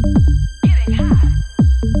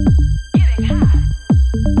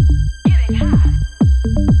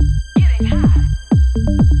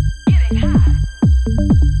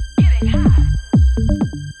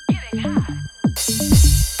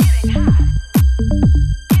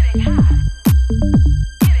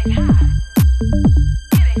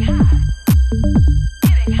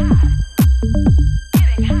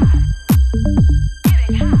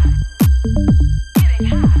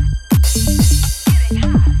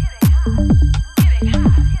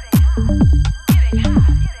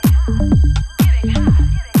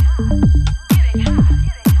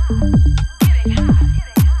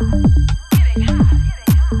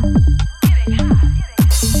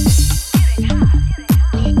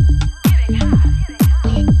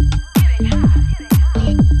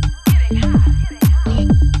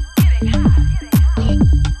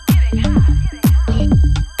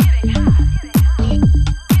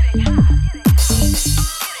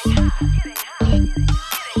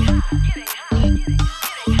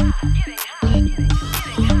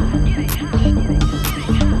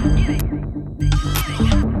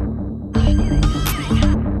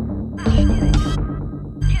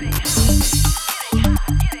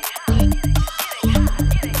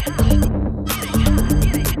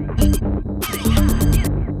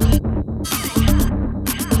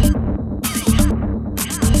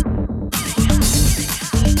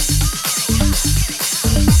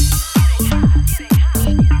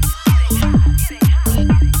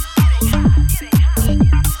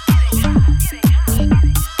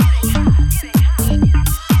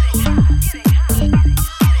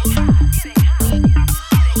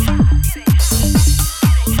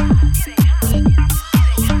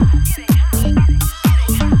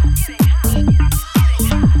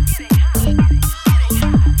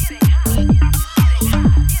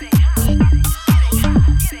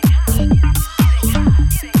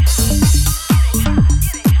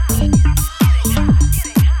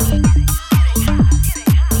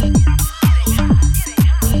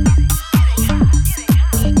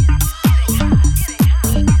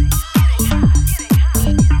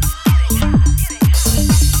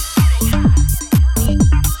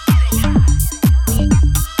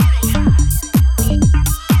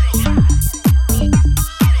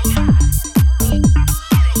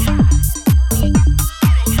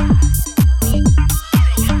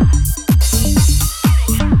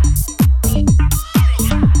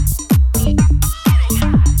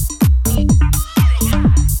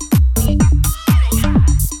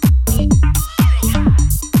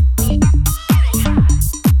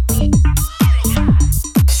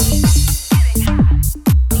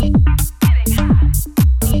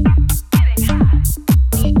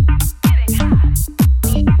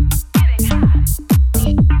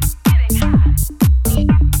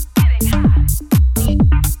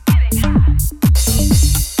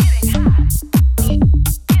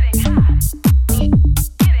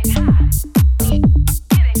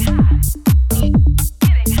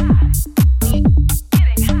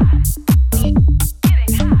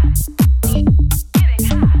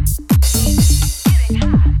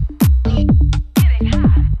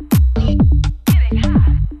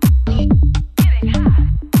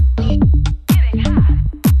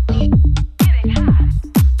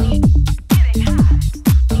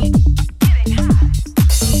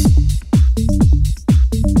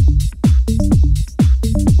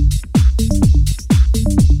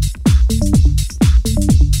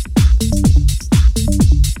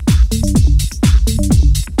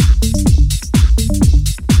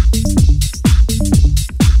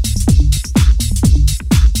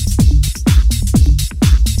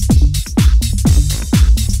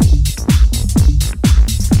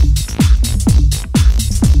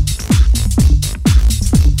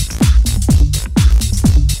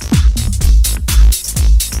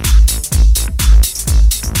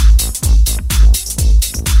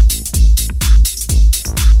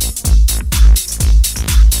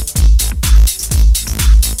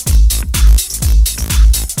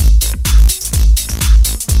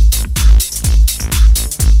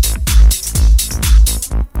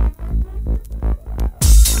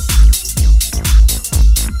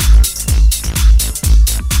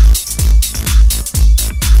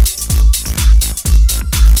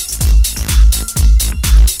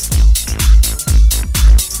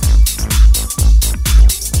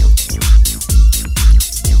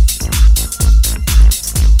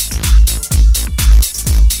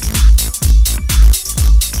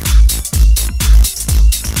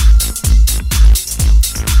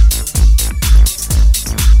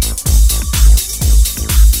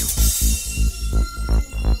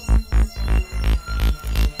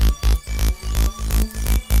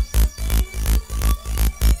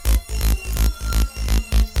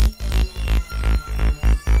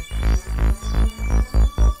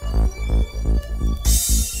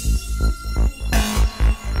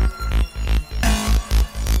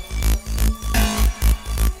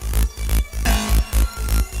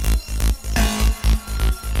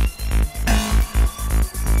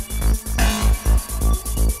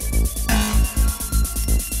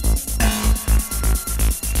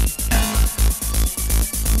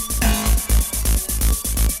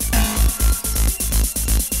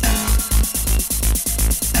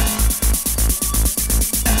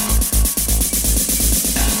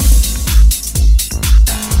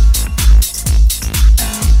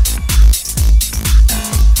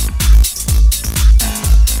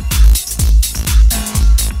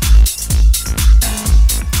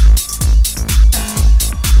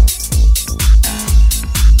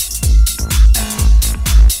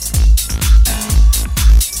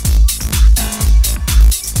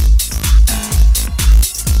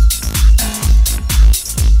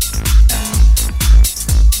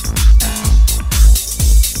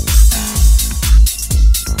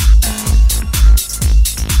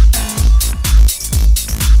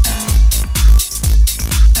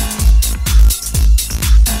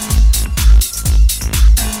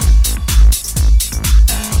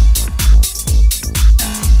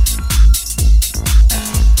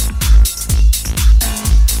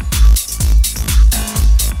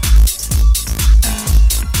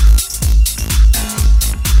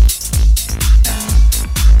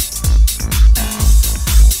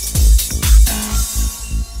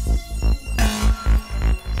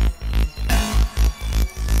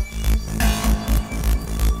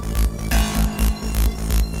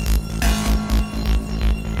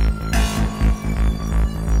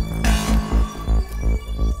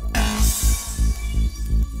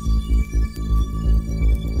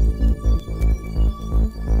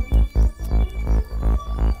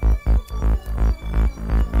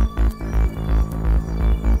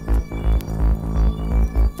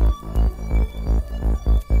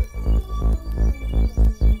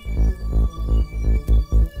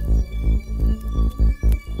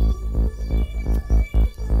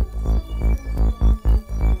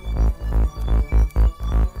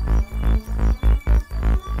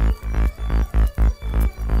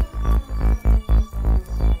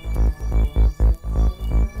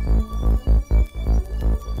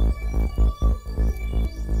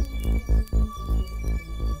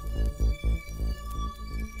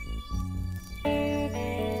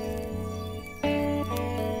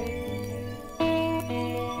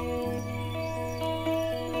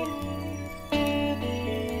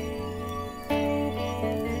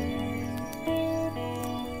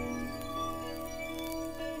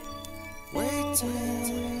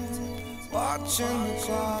 waiting, watching the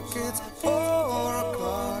clock. It's 4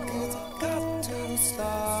 o'clock. It's got to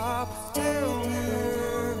stop. Tell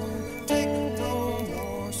her, take no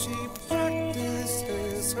more. She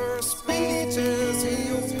practices her speeches.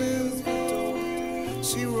 He opens the door.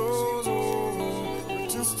 She rolls over,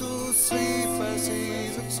 returns to sleep as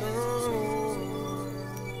he's observed.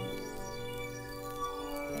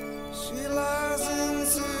 She lies and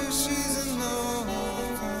says she's in love,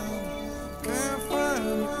 can't find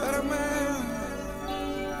a better man.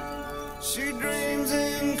 She dreams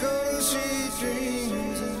in color, she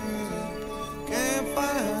dreams in, can't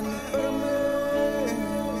find a better man.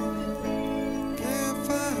 Can't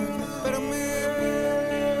find a better man.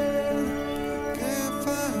 Can't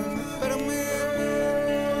find a better man.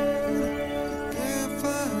 Can't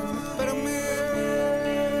find a better man.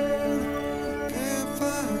 Can't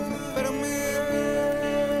find a better man.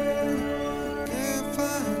 Can't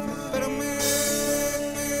find a better man.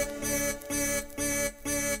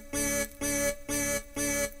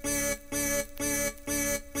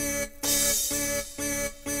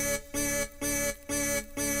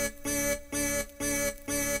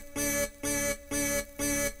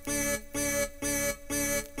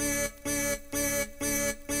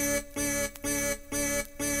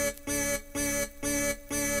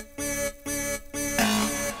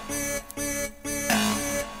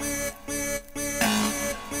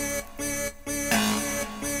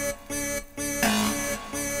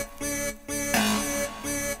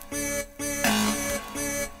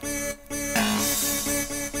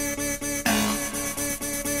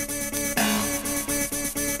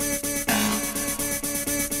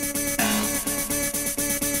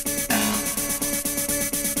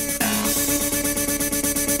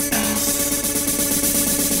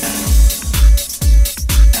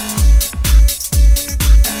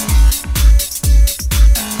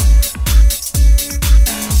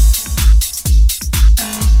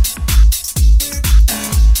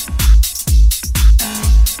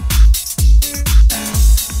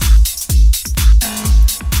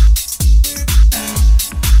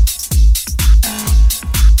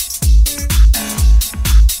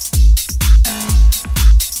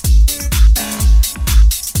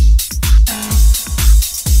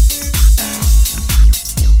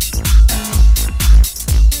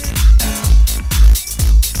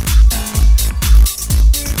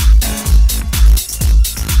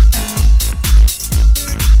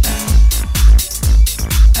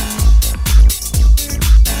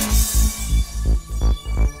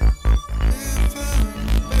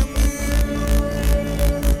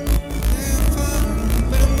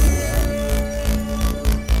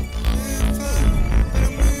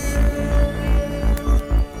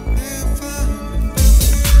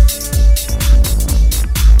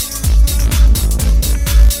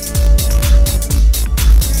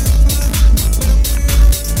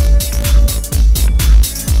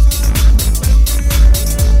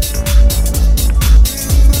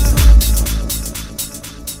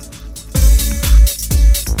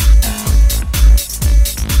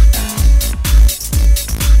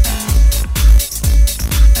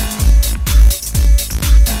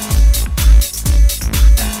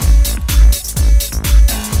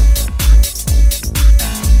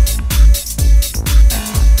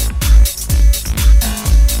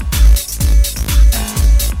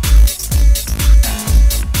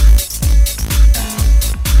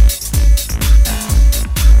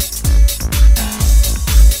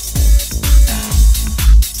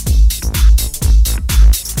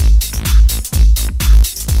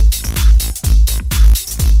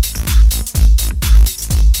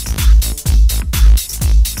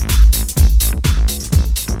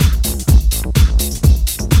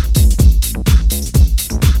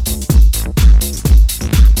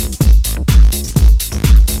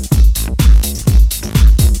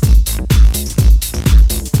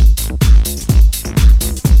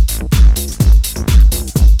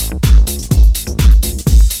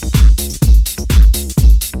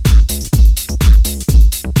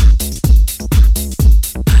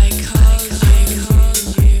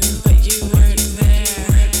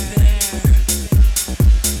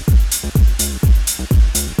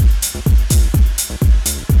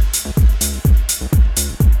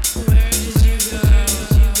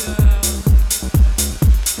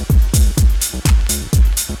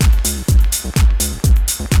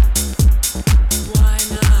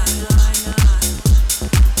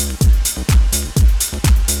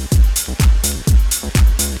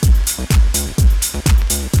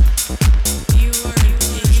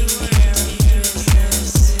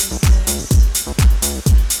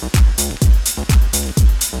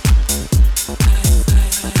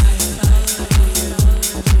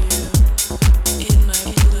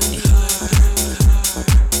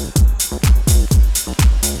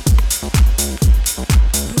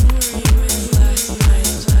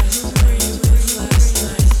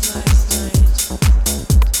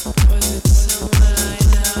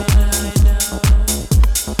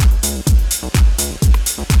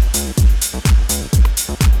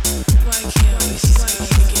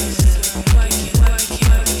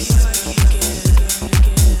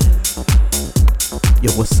 Yo,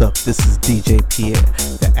 what's up? This is DJ Pierre,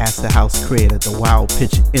 the Acid House creator, the wild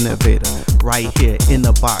pitch innovator, right here in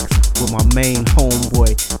the box with my main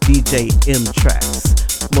homeboy, DJ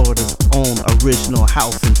M-TRAXXX, Florida's own original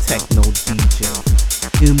house and techno DJ.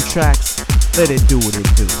 M-TRAXXX, let it do what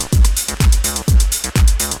it do.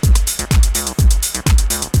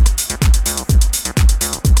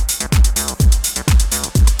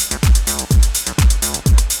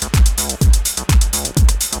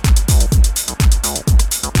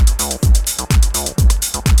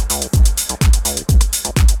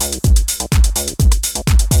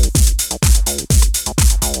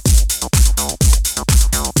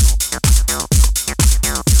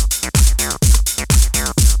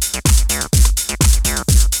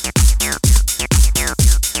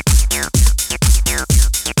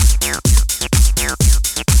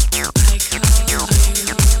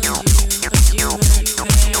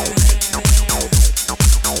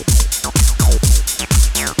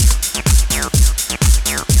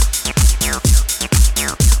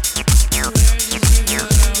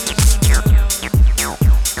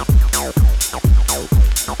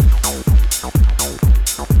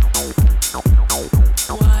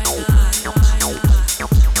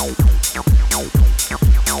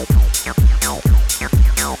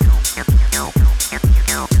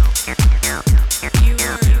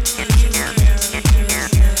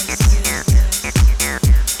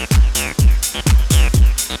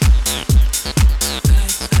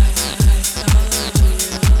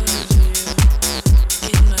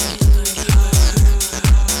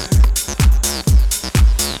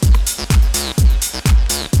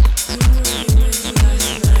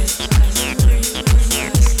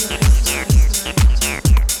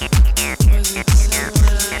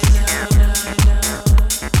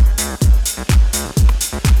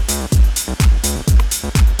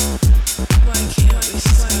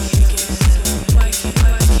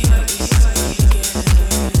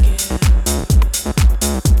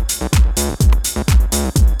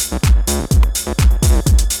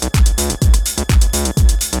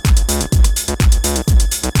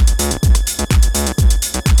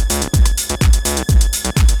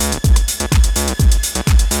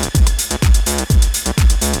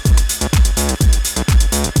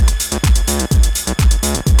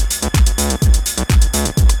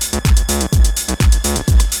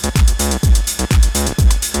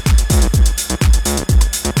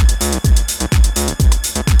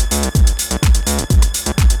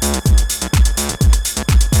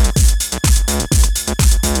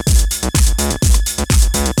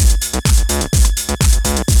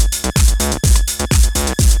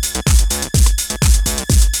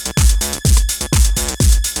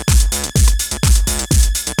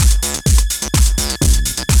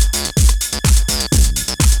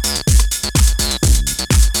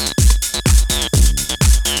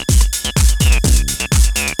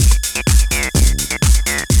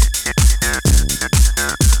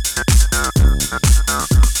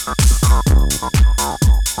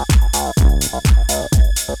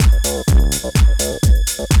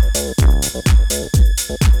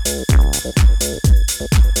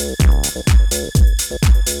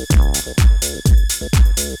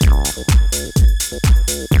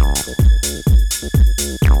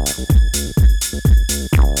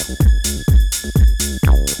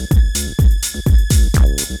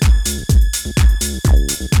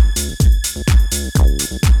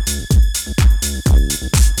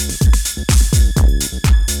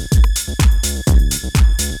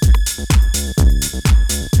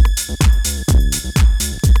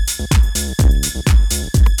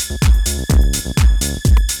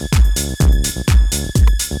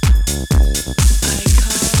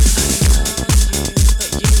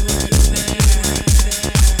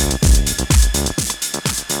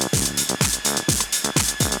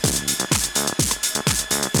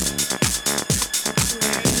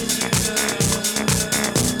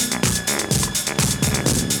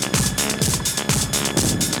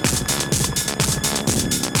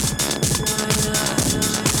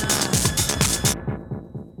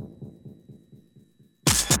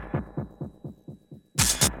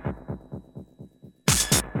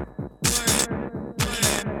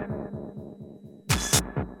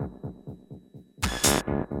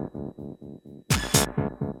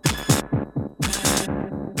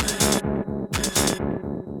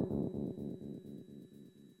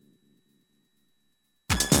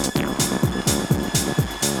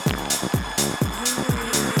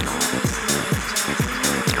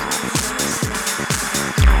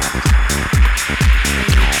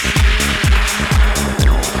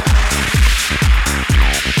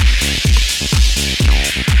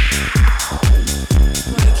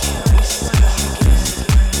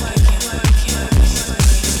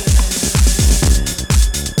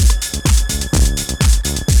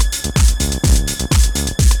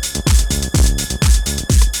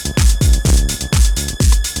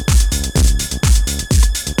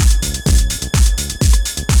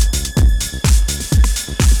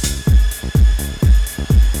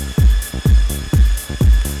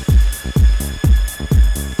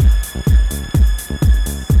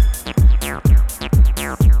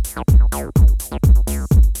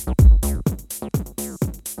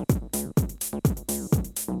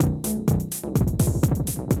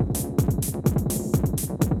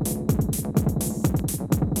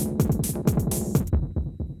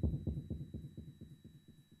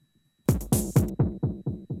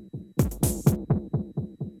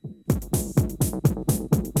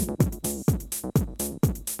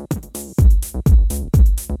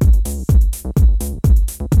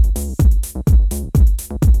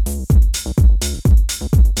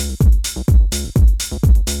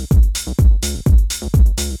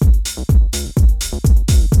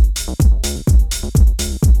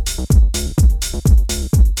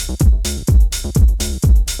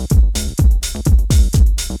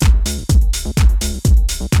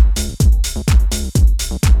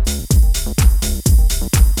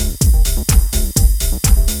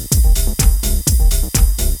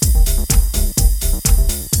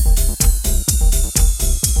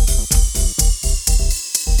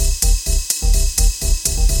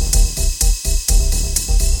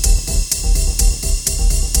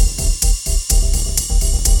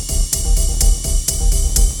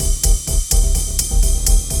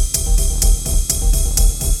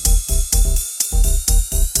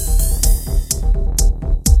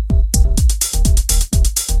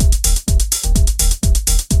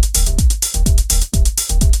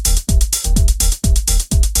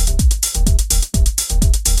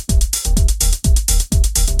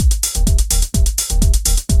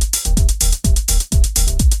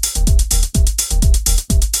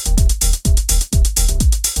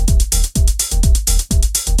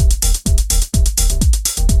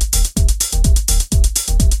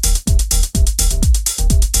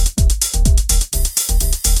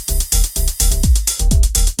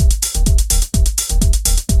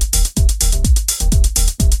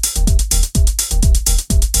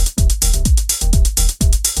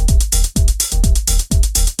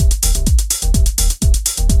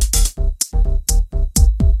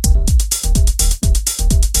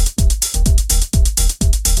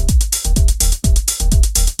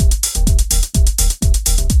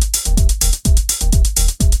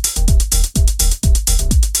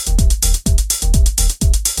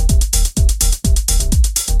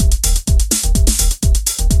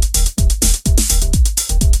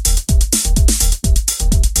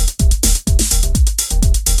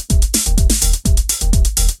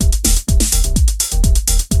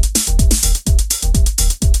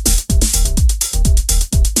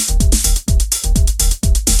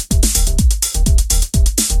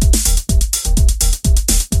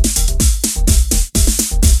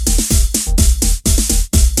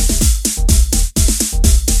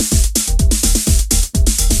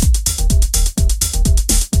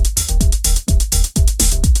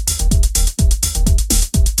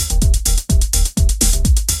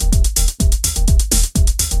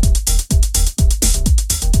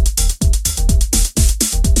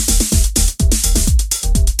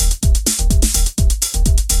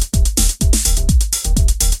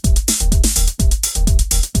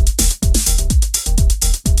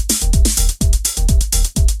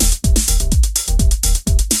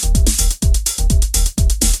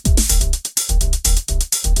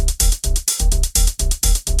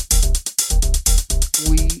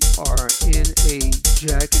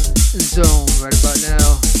 zone right about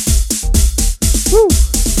now. Woo!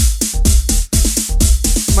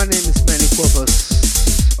 My name is Manny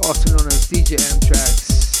Cuevas, also known as DJ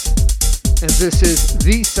M-TRAXXX, and this is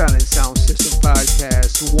the Silent Sound System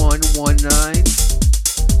Podcast 119,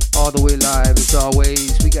 all the way live as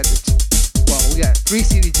always. We got we got 3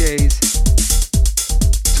 CDJs,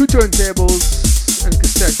 2 turntables, and a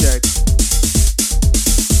cassette deck,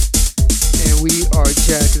 and we are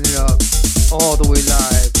jacking it up all the way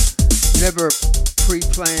live. Never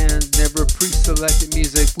pre-planned, never pre-selected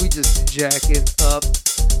music. We just jack it up,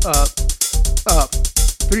 up, up.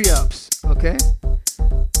 3 ups, okay?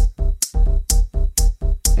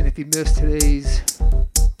 And if you missed today's,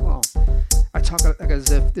 well, I talk like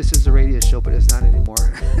as if this is a radio show, but it's not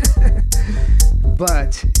anymore.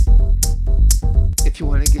 But if you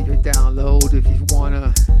want to get your download, if you want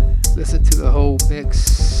to listen to the whole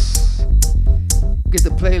mix, get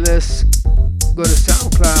the playlist, go to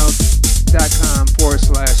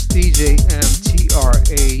soundcloud.com/DJ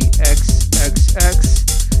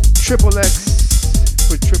M-TRAXXX, triple X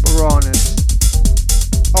for triple rawness.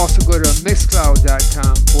 Also go to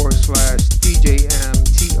mixcloud.com/DJ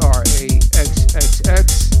M-TRAXXX.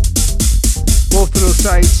 Both of those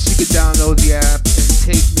sites, you can download the app and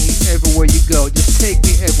take me everywhere you go. Just take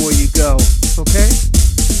me everywhere you go, okay?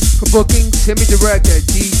 For bookings, hit me direct at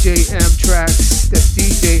DJ M-TRAXXX. That's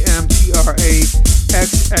DJ M-TRAXXX.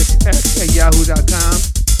 M-TRAXXX@yahoo.com.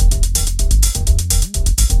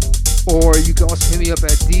 Or you can also hit me up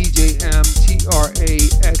at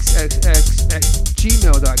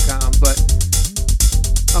DJMTRAXXX@gmail.com. But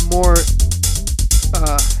I'm more,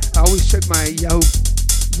 I always check my Yahoo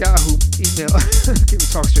email. I can't even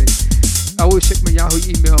talk straight. I always check my Yahoo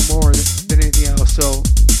email more than anything else. So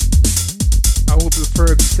I would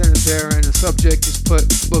prefer if you send it there and the subject just put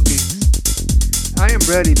bookings. I am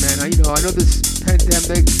ready, man. I know this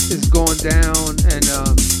pandemic is going down and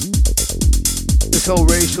this whole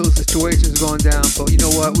racial situation is going down, but you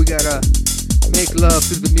know what? We gotta make love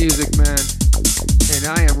through the music, man. And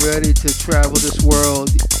I am ready to travel this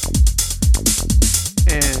world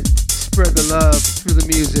and spread the love through the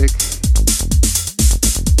music.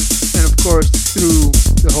 And of course, through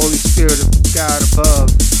the Holy Spirit of God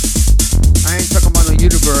above. I ain't talking about the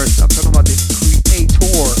universe, I'm talking about the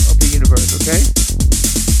creator of the universe, okay?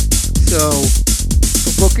 So,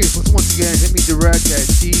 for bookings, once again, hit me direct at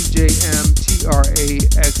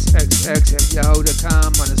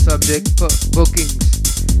DJMTRAXXX@yahoo.com on the subject bookings.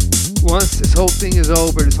 Once this whole thing is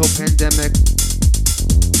over, this whole pandemic,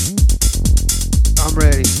 I'm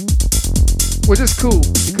ready. Which is cool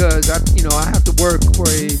because I have to work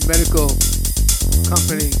for a medical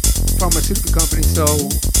company, pharmaceutical company, so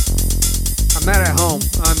I'm not at home.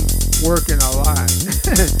 I'm working a lot.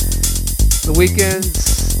 The weekends,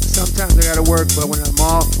 sometimes I gotta work, but when I'm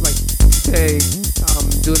off, like today, I'm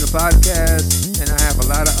doing a podcast and I have a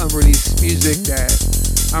lot of unreleased music that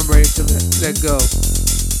I'm ready to let go.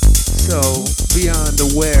 So be on the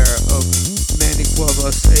aware of Manny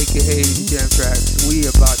Cuevas, aka M-TRAXXX. We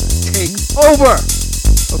about to take over.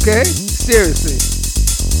 Okay? Seriously.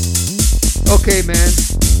 Okay, man.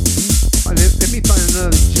 Let me find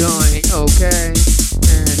another joint, okay?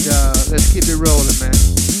 And let's keep it rolling, man.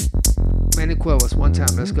 Manny Cuevas, one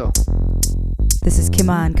time, let's go. This is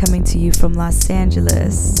Kiman coming to you from Los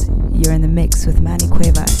Angeles. You're in the mix with Manny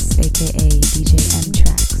Cuevas, aka DJ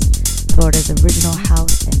M-TRAXXX, Florida's original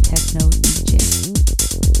house and techno DJ.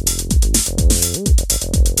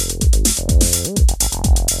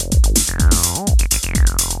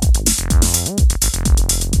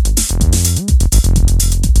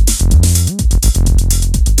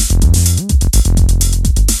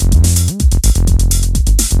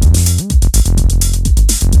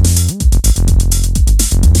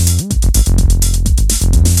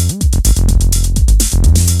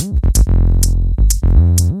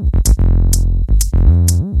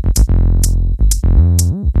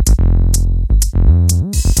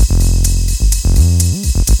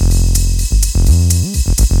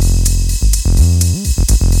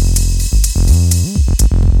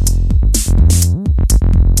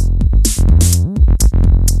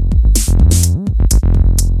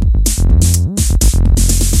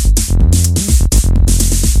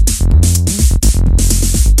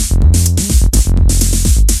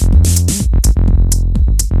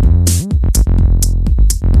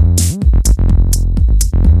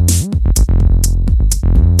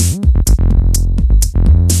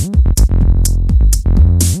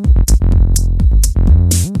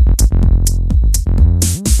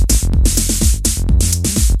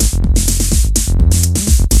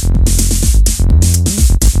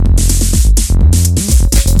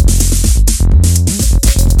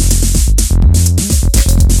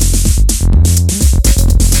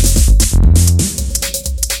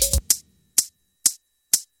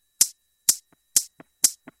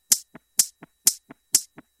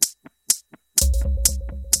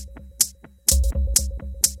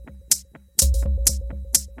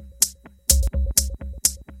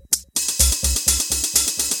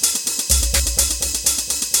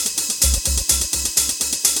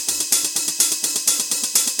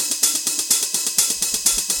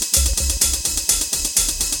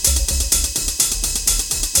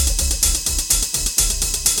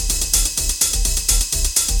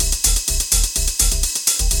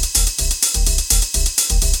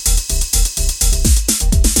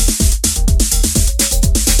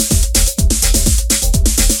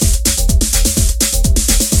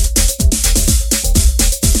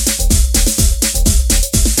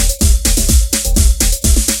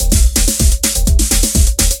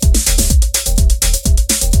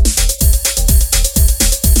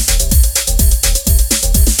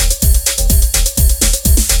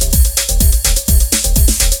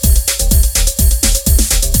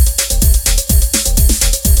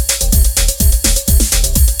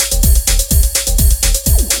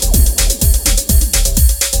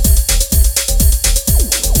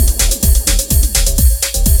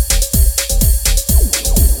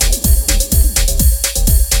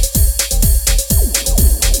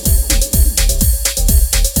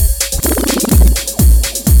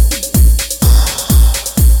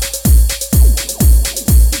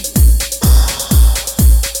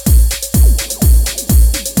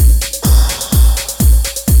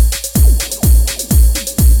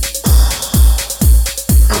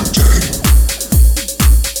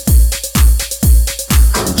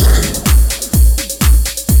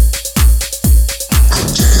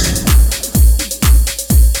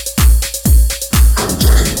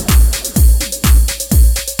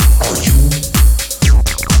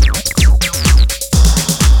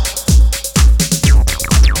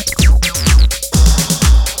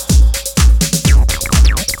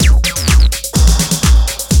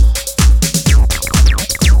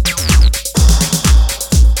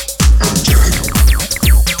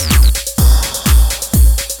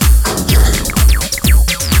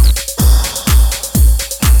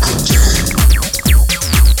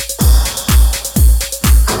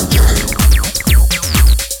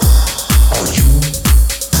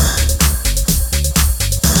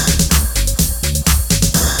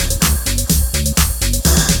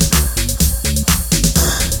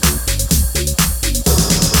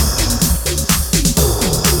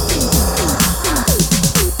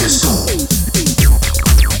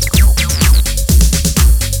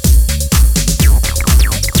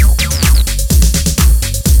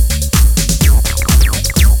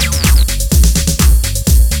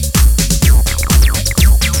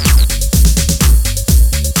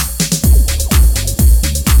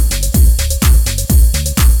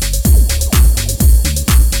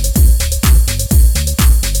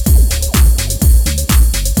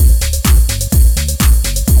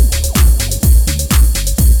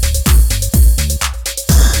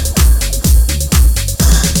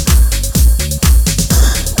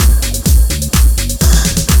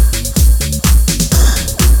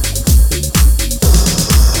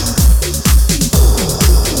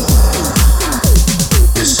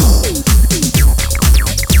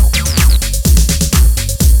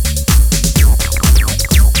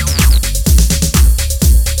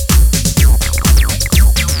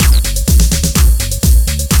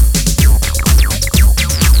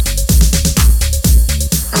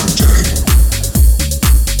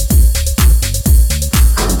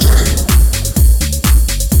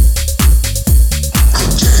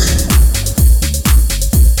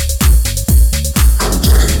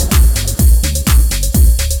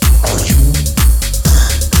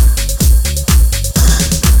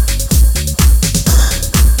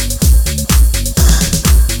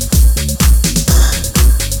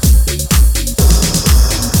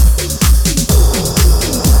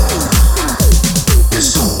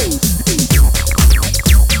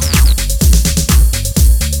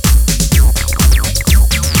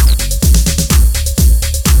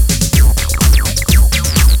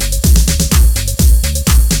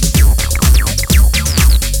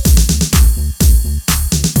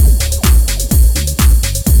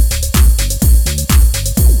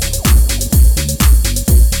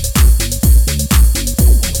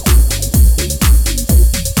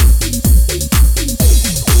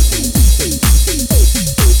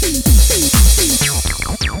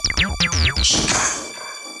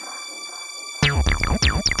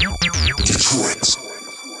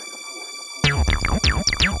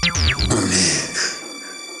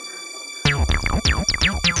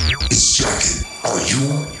 It's Jacket. Are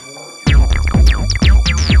you?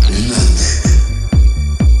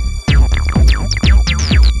 London.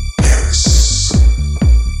 Paris.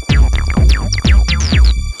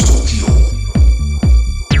 Tokyo.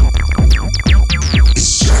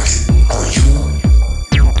 It's Jacket. Are you?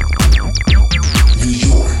 New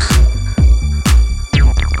York.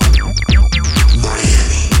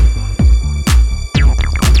 Miami.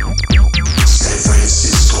 San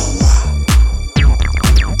Francisco.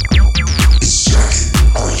 It's Jacket.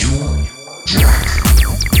 Are you?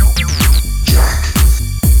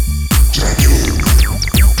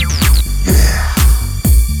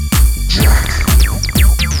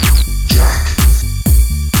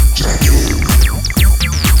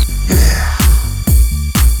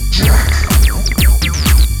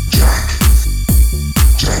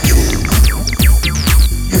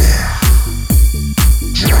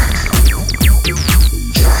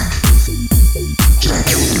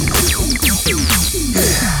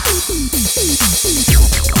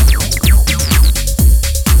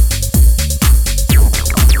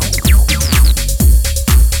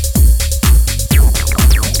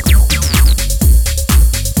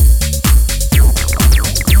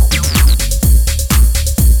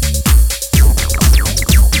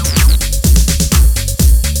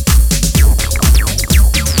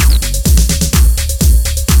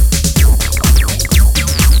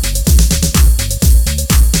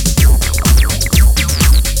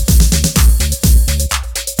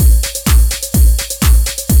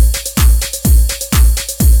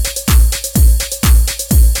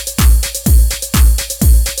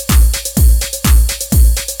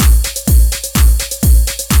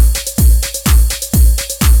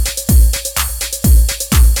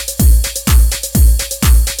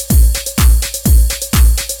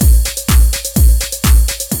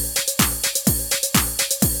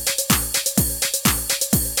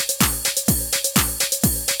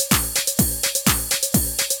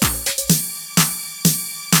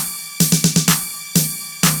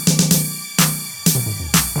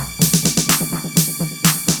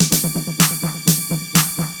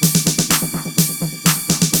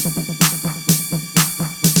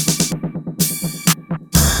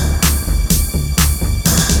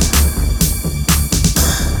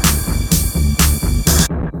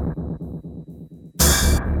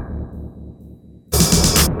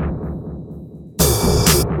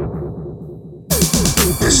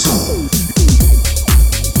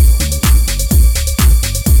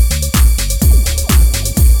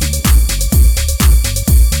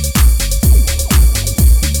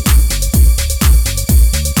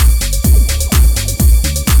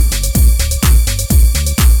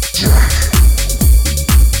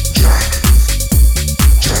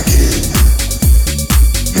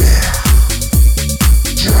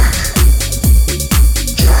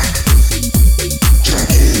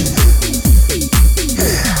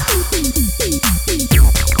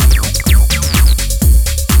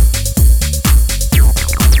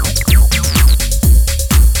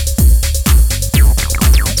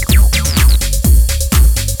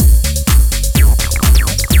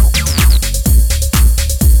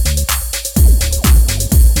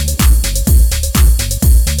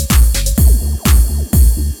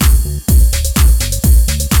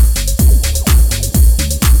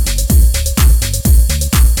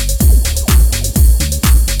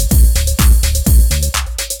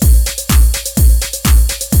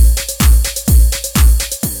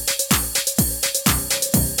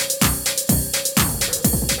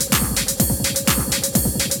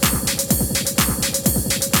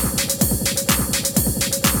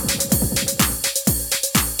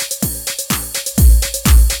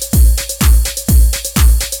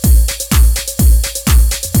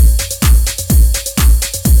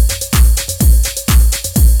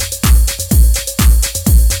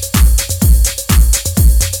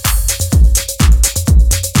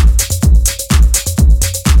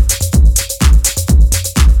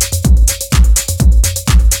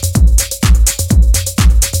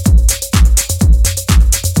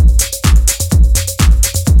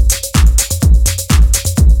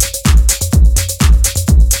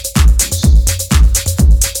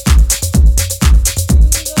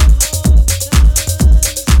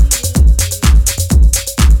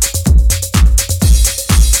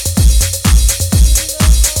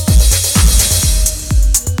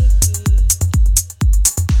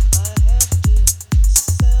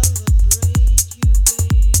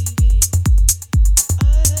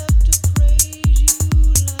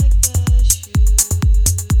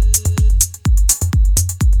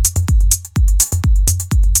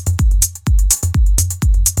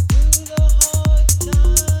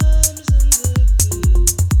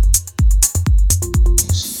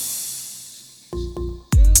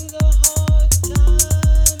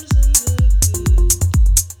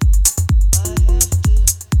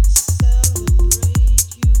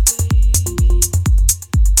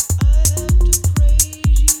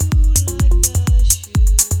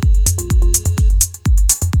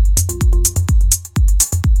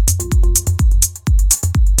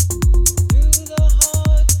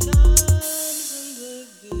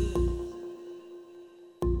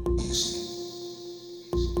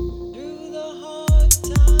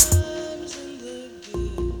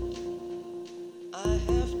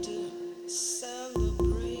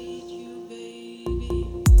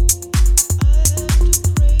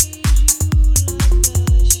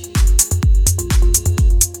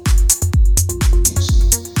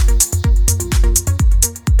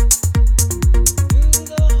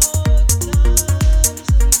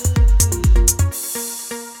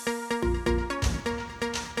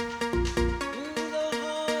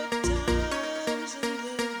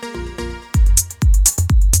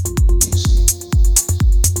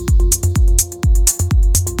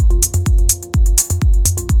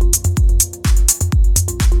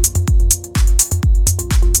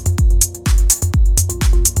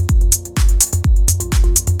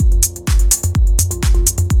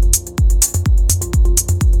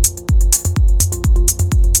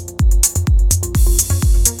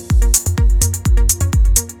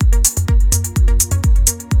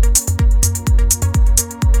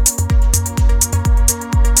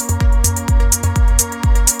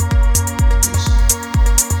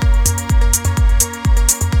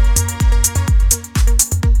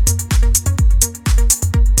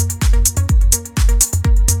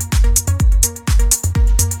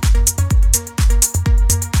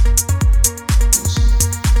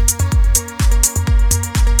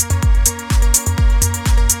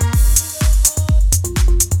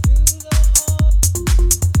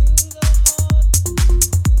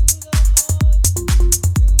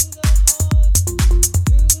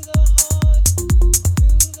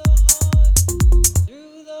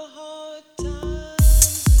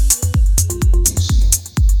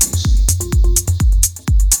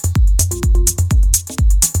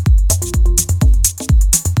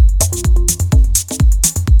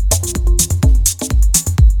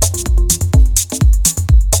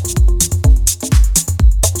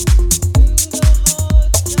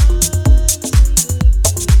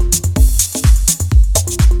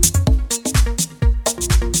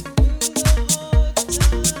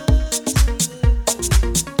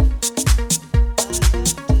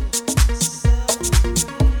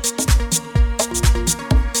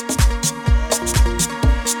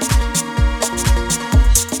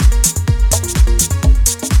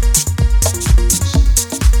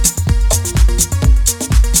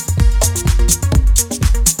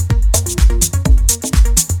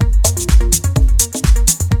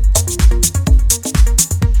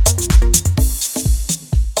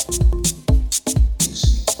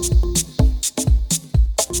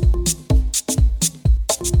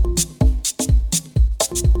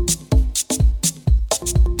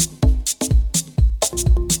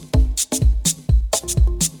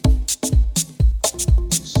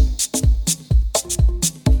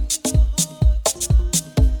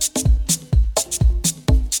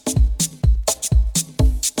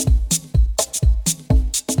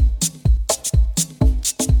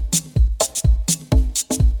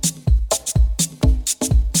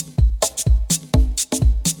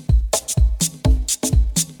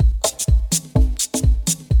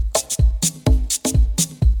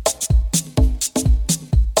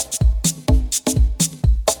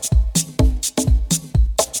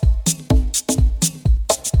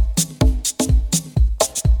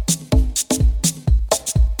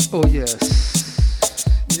 Oh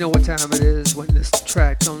yes, you know what time it is when this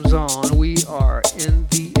track comes on. We are in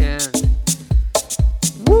the end.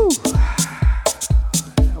 Woo!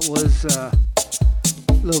 That was a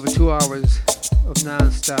little over 2 hours of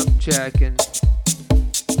non-stop jacking.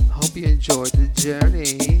 Hope you enjoyed the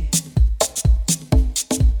journey.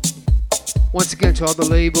 Once again, to all the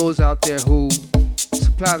labels out there who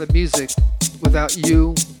supply the music, without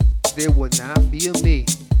you, there would not be a me.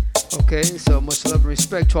 Okay, so much love and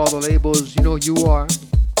respect to all the labels, you know who you are.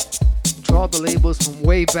 To all the labels from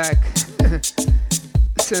way back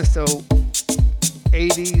since the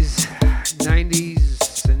 80s,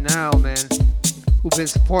 90s, and now, man, who've been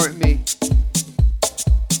supporting me.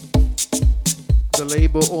 The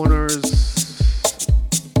label owners,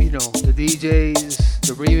 you know, the DJs,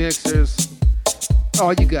 the remixers,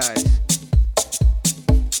 all you guys.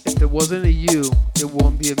 If there wasn't a you, there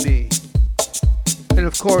won't be a me. And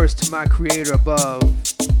of course, to my creator above,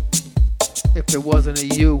 if there wasn't a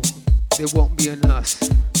you, there won't be an us.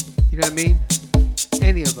 You know what I mean?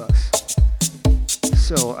 Any of us.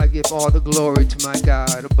 So I give all the glory to my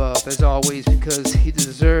God above, as always, because he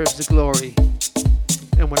deserves the glory.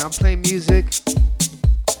 And when I'm playing music,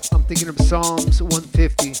 I'm thinking of Psalms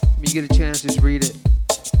 150. When you get a chance, just read it.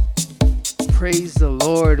 Praise the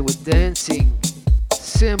Lord with dancing,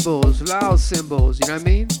 cymbals, loud cymbals, you know what I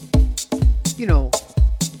mean? You know,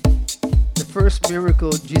 the first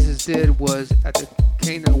miracle Jesus did was at the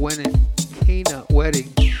Cana wedding.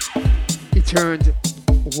 He turned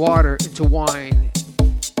water into wine.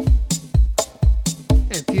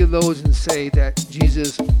 And theologians say that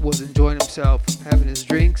Jesus was enjoying himself, having his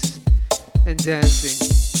drinks and dancing.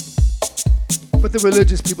 But the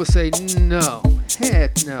religious people say, no,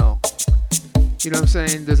 heck no. You know what I'm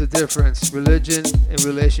saying? There's a difference. Religion and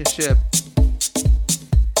relationship.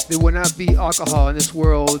 There will not be alcohol in this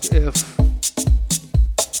world if,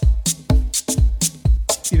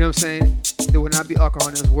 you know what I'm saying? There will not be alcohol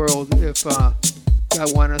in this world if God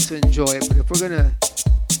wants us to enjoy it. But if we're going to,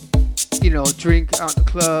 you know, drink out in the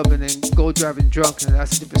club and then go driving drunk, then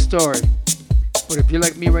that's a different story. But if you're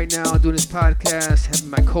like me right now, doing this podcast, having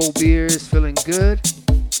my cold beers, feeling good,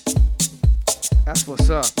 that's what's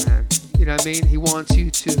up, man. You know what I mean? He wants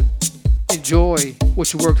you to enjoy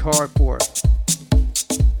what you worked hard for.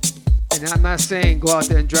 And I'm not saying go out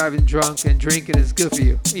there and driving drunk and drinking is good for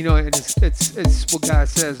you. You know, and it's what God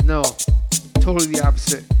says. No, totally the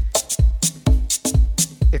opposite.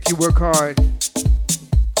 If you work hard,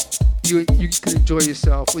 you can enjoy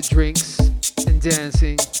yourself with drinks and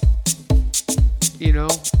dancing. You know,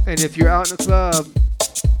 and if you're out in the club,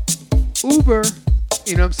 Uber,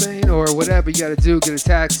 you know what I'm saying, or whatever you gotta do, get a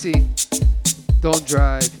taxi. Don't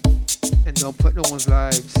drive and don't put no one's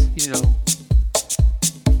lives, you know,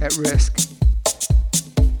 at risk.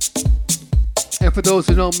 And for those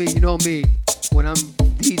who know me, you know me. When I'm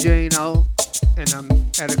DJing out and I'm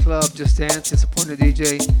at a club just dancing, supporting the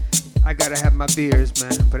DJ, I gotta have my beers,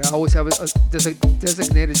 man. But I always have a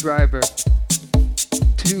designated driver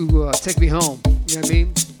to take me home. You know what I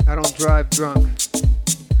mean? I don't drive drunk.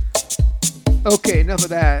 Okay, enough of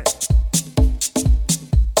that.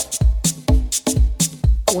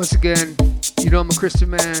 Once again, you know I'm a Christian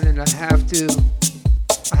man, and I have to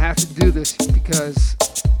do this because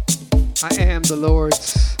I am the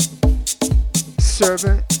Lord's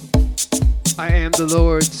servant. I am the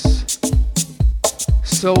Lord's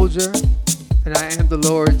soldier, and I am the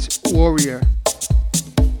Lord's warrior.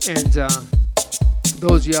 And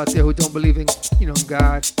those of you out there who don't believe in, you know,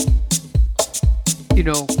 God, you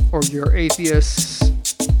know, or you're atheists,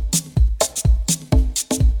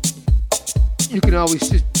 you can always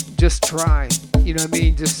just try. You know what I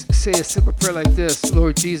mean? Just say a simple prayer like this.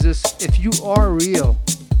 Lord Jesus, if you are real,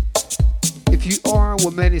 if you are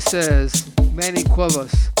what Manny says, Manny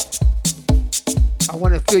Cuevas, I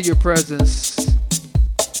want to feel your presence.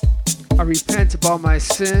 I repent of all my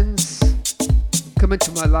sins. Come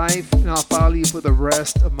into my life and I'll follow you for the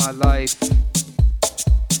rest of my life.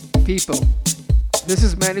 People, this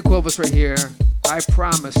is Manny Cuevas right here. I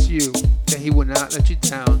promise you that he will not let you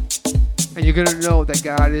down. And you're going to know that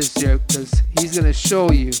God is there because he's going to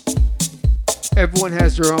show you. Everyone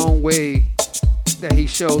has their own way that he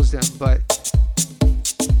shows them, but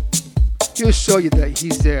he'll show you that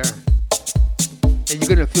he's there. And you're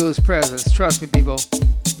going to feel his presence. Trust me, people.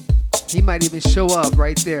 He might even show up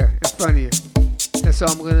right there in front of you. That's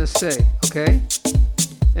all I'm going to say, okay?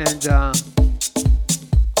 And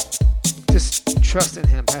just trust in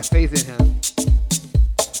him. Have faith in him.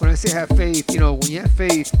 When I say have faith, when you have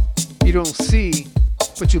faith, you don't see,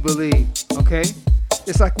 but you believe, okay?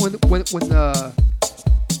 It's like when the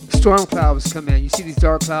storm clouds come in. You see these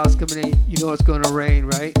dark clouds coming in, you know it's going to rain,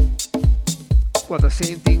 right? Well, the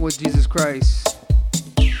same thing with Jesus Christ.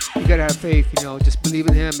 You got to have faith, just believe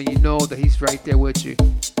in him and you know that he's right there with you.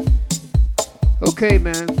 Okay,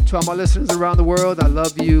 man, to all my listeners around the world, I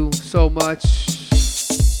love you so much.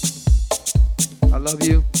 I love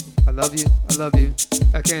you. I love you. I love you.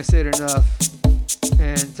 I can't say it enough.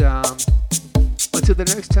 And until the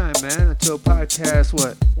next time, man, until podcast,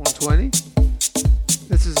 120?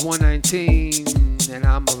 This is 119, and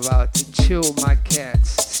I'm about to chill my cats.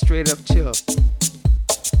 Straight up chill.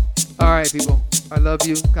 All right, people. I love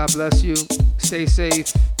you. God bless you. Stay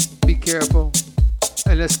safe. Be careful.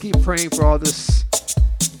 And let's keep praying for all this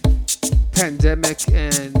pandemic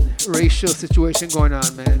and racial situation going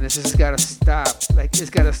on, man. This has got to stop. It's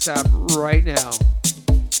got to stop right now.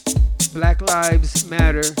 Black lives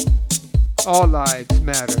matter. All lives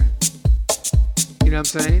matter. You know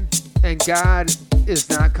what I'm saying? And God is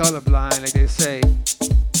not colorblind, like they say.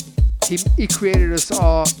 He created us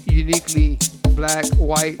all uniquely. Black,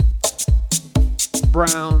 white,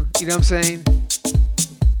 brown. You know what I'm saying?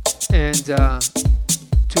 And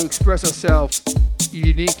to express ourselves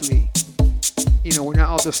uniquely. We're not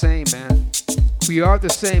all the same, man. We are the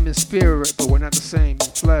same in spirit, but we're not the same in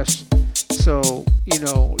flesh. So,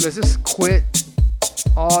 let's just quit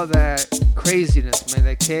all that craziness, man,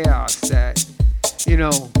 that chaos, that,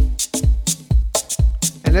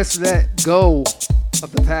 and let's let go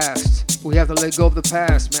of the past. We have to let go of the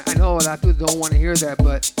past, man. I know a lot of people don't want to hear that,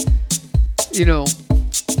 but,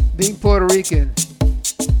 being Puerto Rican,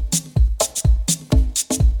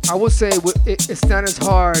 I would say it's not as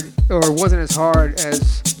hard, or it wasn't as hard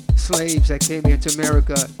as slaves that came here to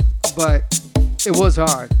America, but it was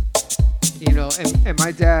hard, and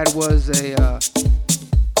my dad was a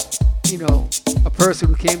person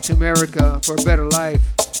who came to America for a better life,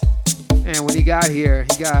 and when he got here,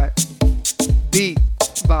 he got beat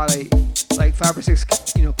by like 5 or 6,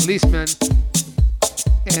 policemen,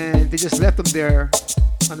 and they just left him there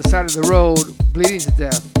on the side of the road, bleeding to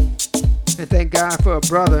death. And thank God for a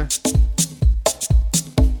brother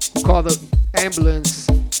who called the ambulance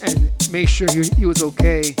and made sure he was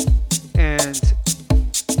okay and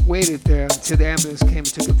waited there until the ambulance came and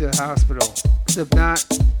took him to the hospital. Because if not,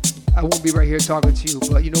 I won't be right here talking to you.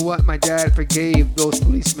 But you know what? My dad forgave those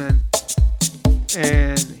policemen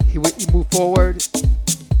and he moved forward,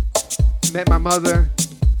 met my mother,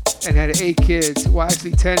 and had 8 kids. Well,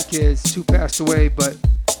 actually 10 kids. 2 passed away, but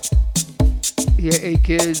he had 8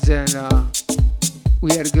 kids, and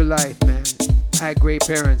we had a good life, man. I had great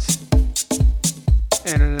parents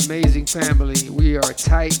and an amazing family. We are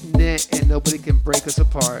tight-knit, and nobody can break us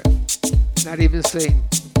apart. Not even Satan.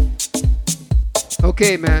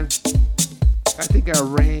 Okay, man. I think I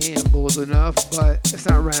rambled enough, but it's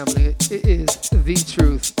not rambling. It is the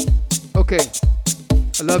truth. Okay.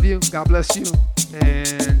 I love you. God bless you.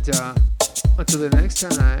 And until the next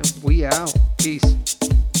time, we out. Peace.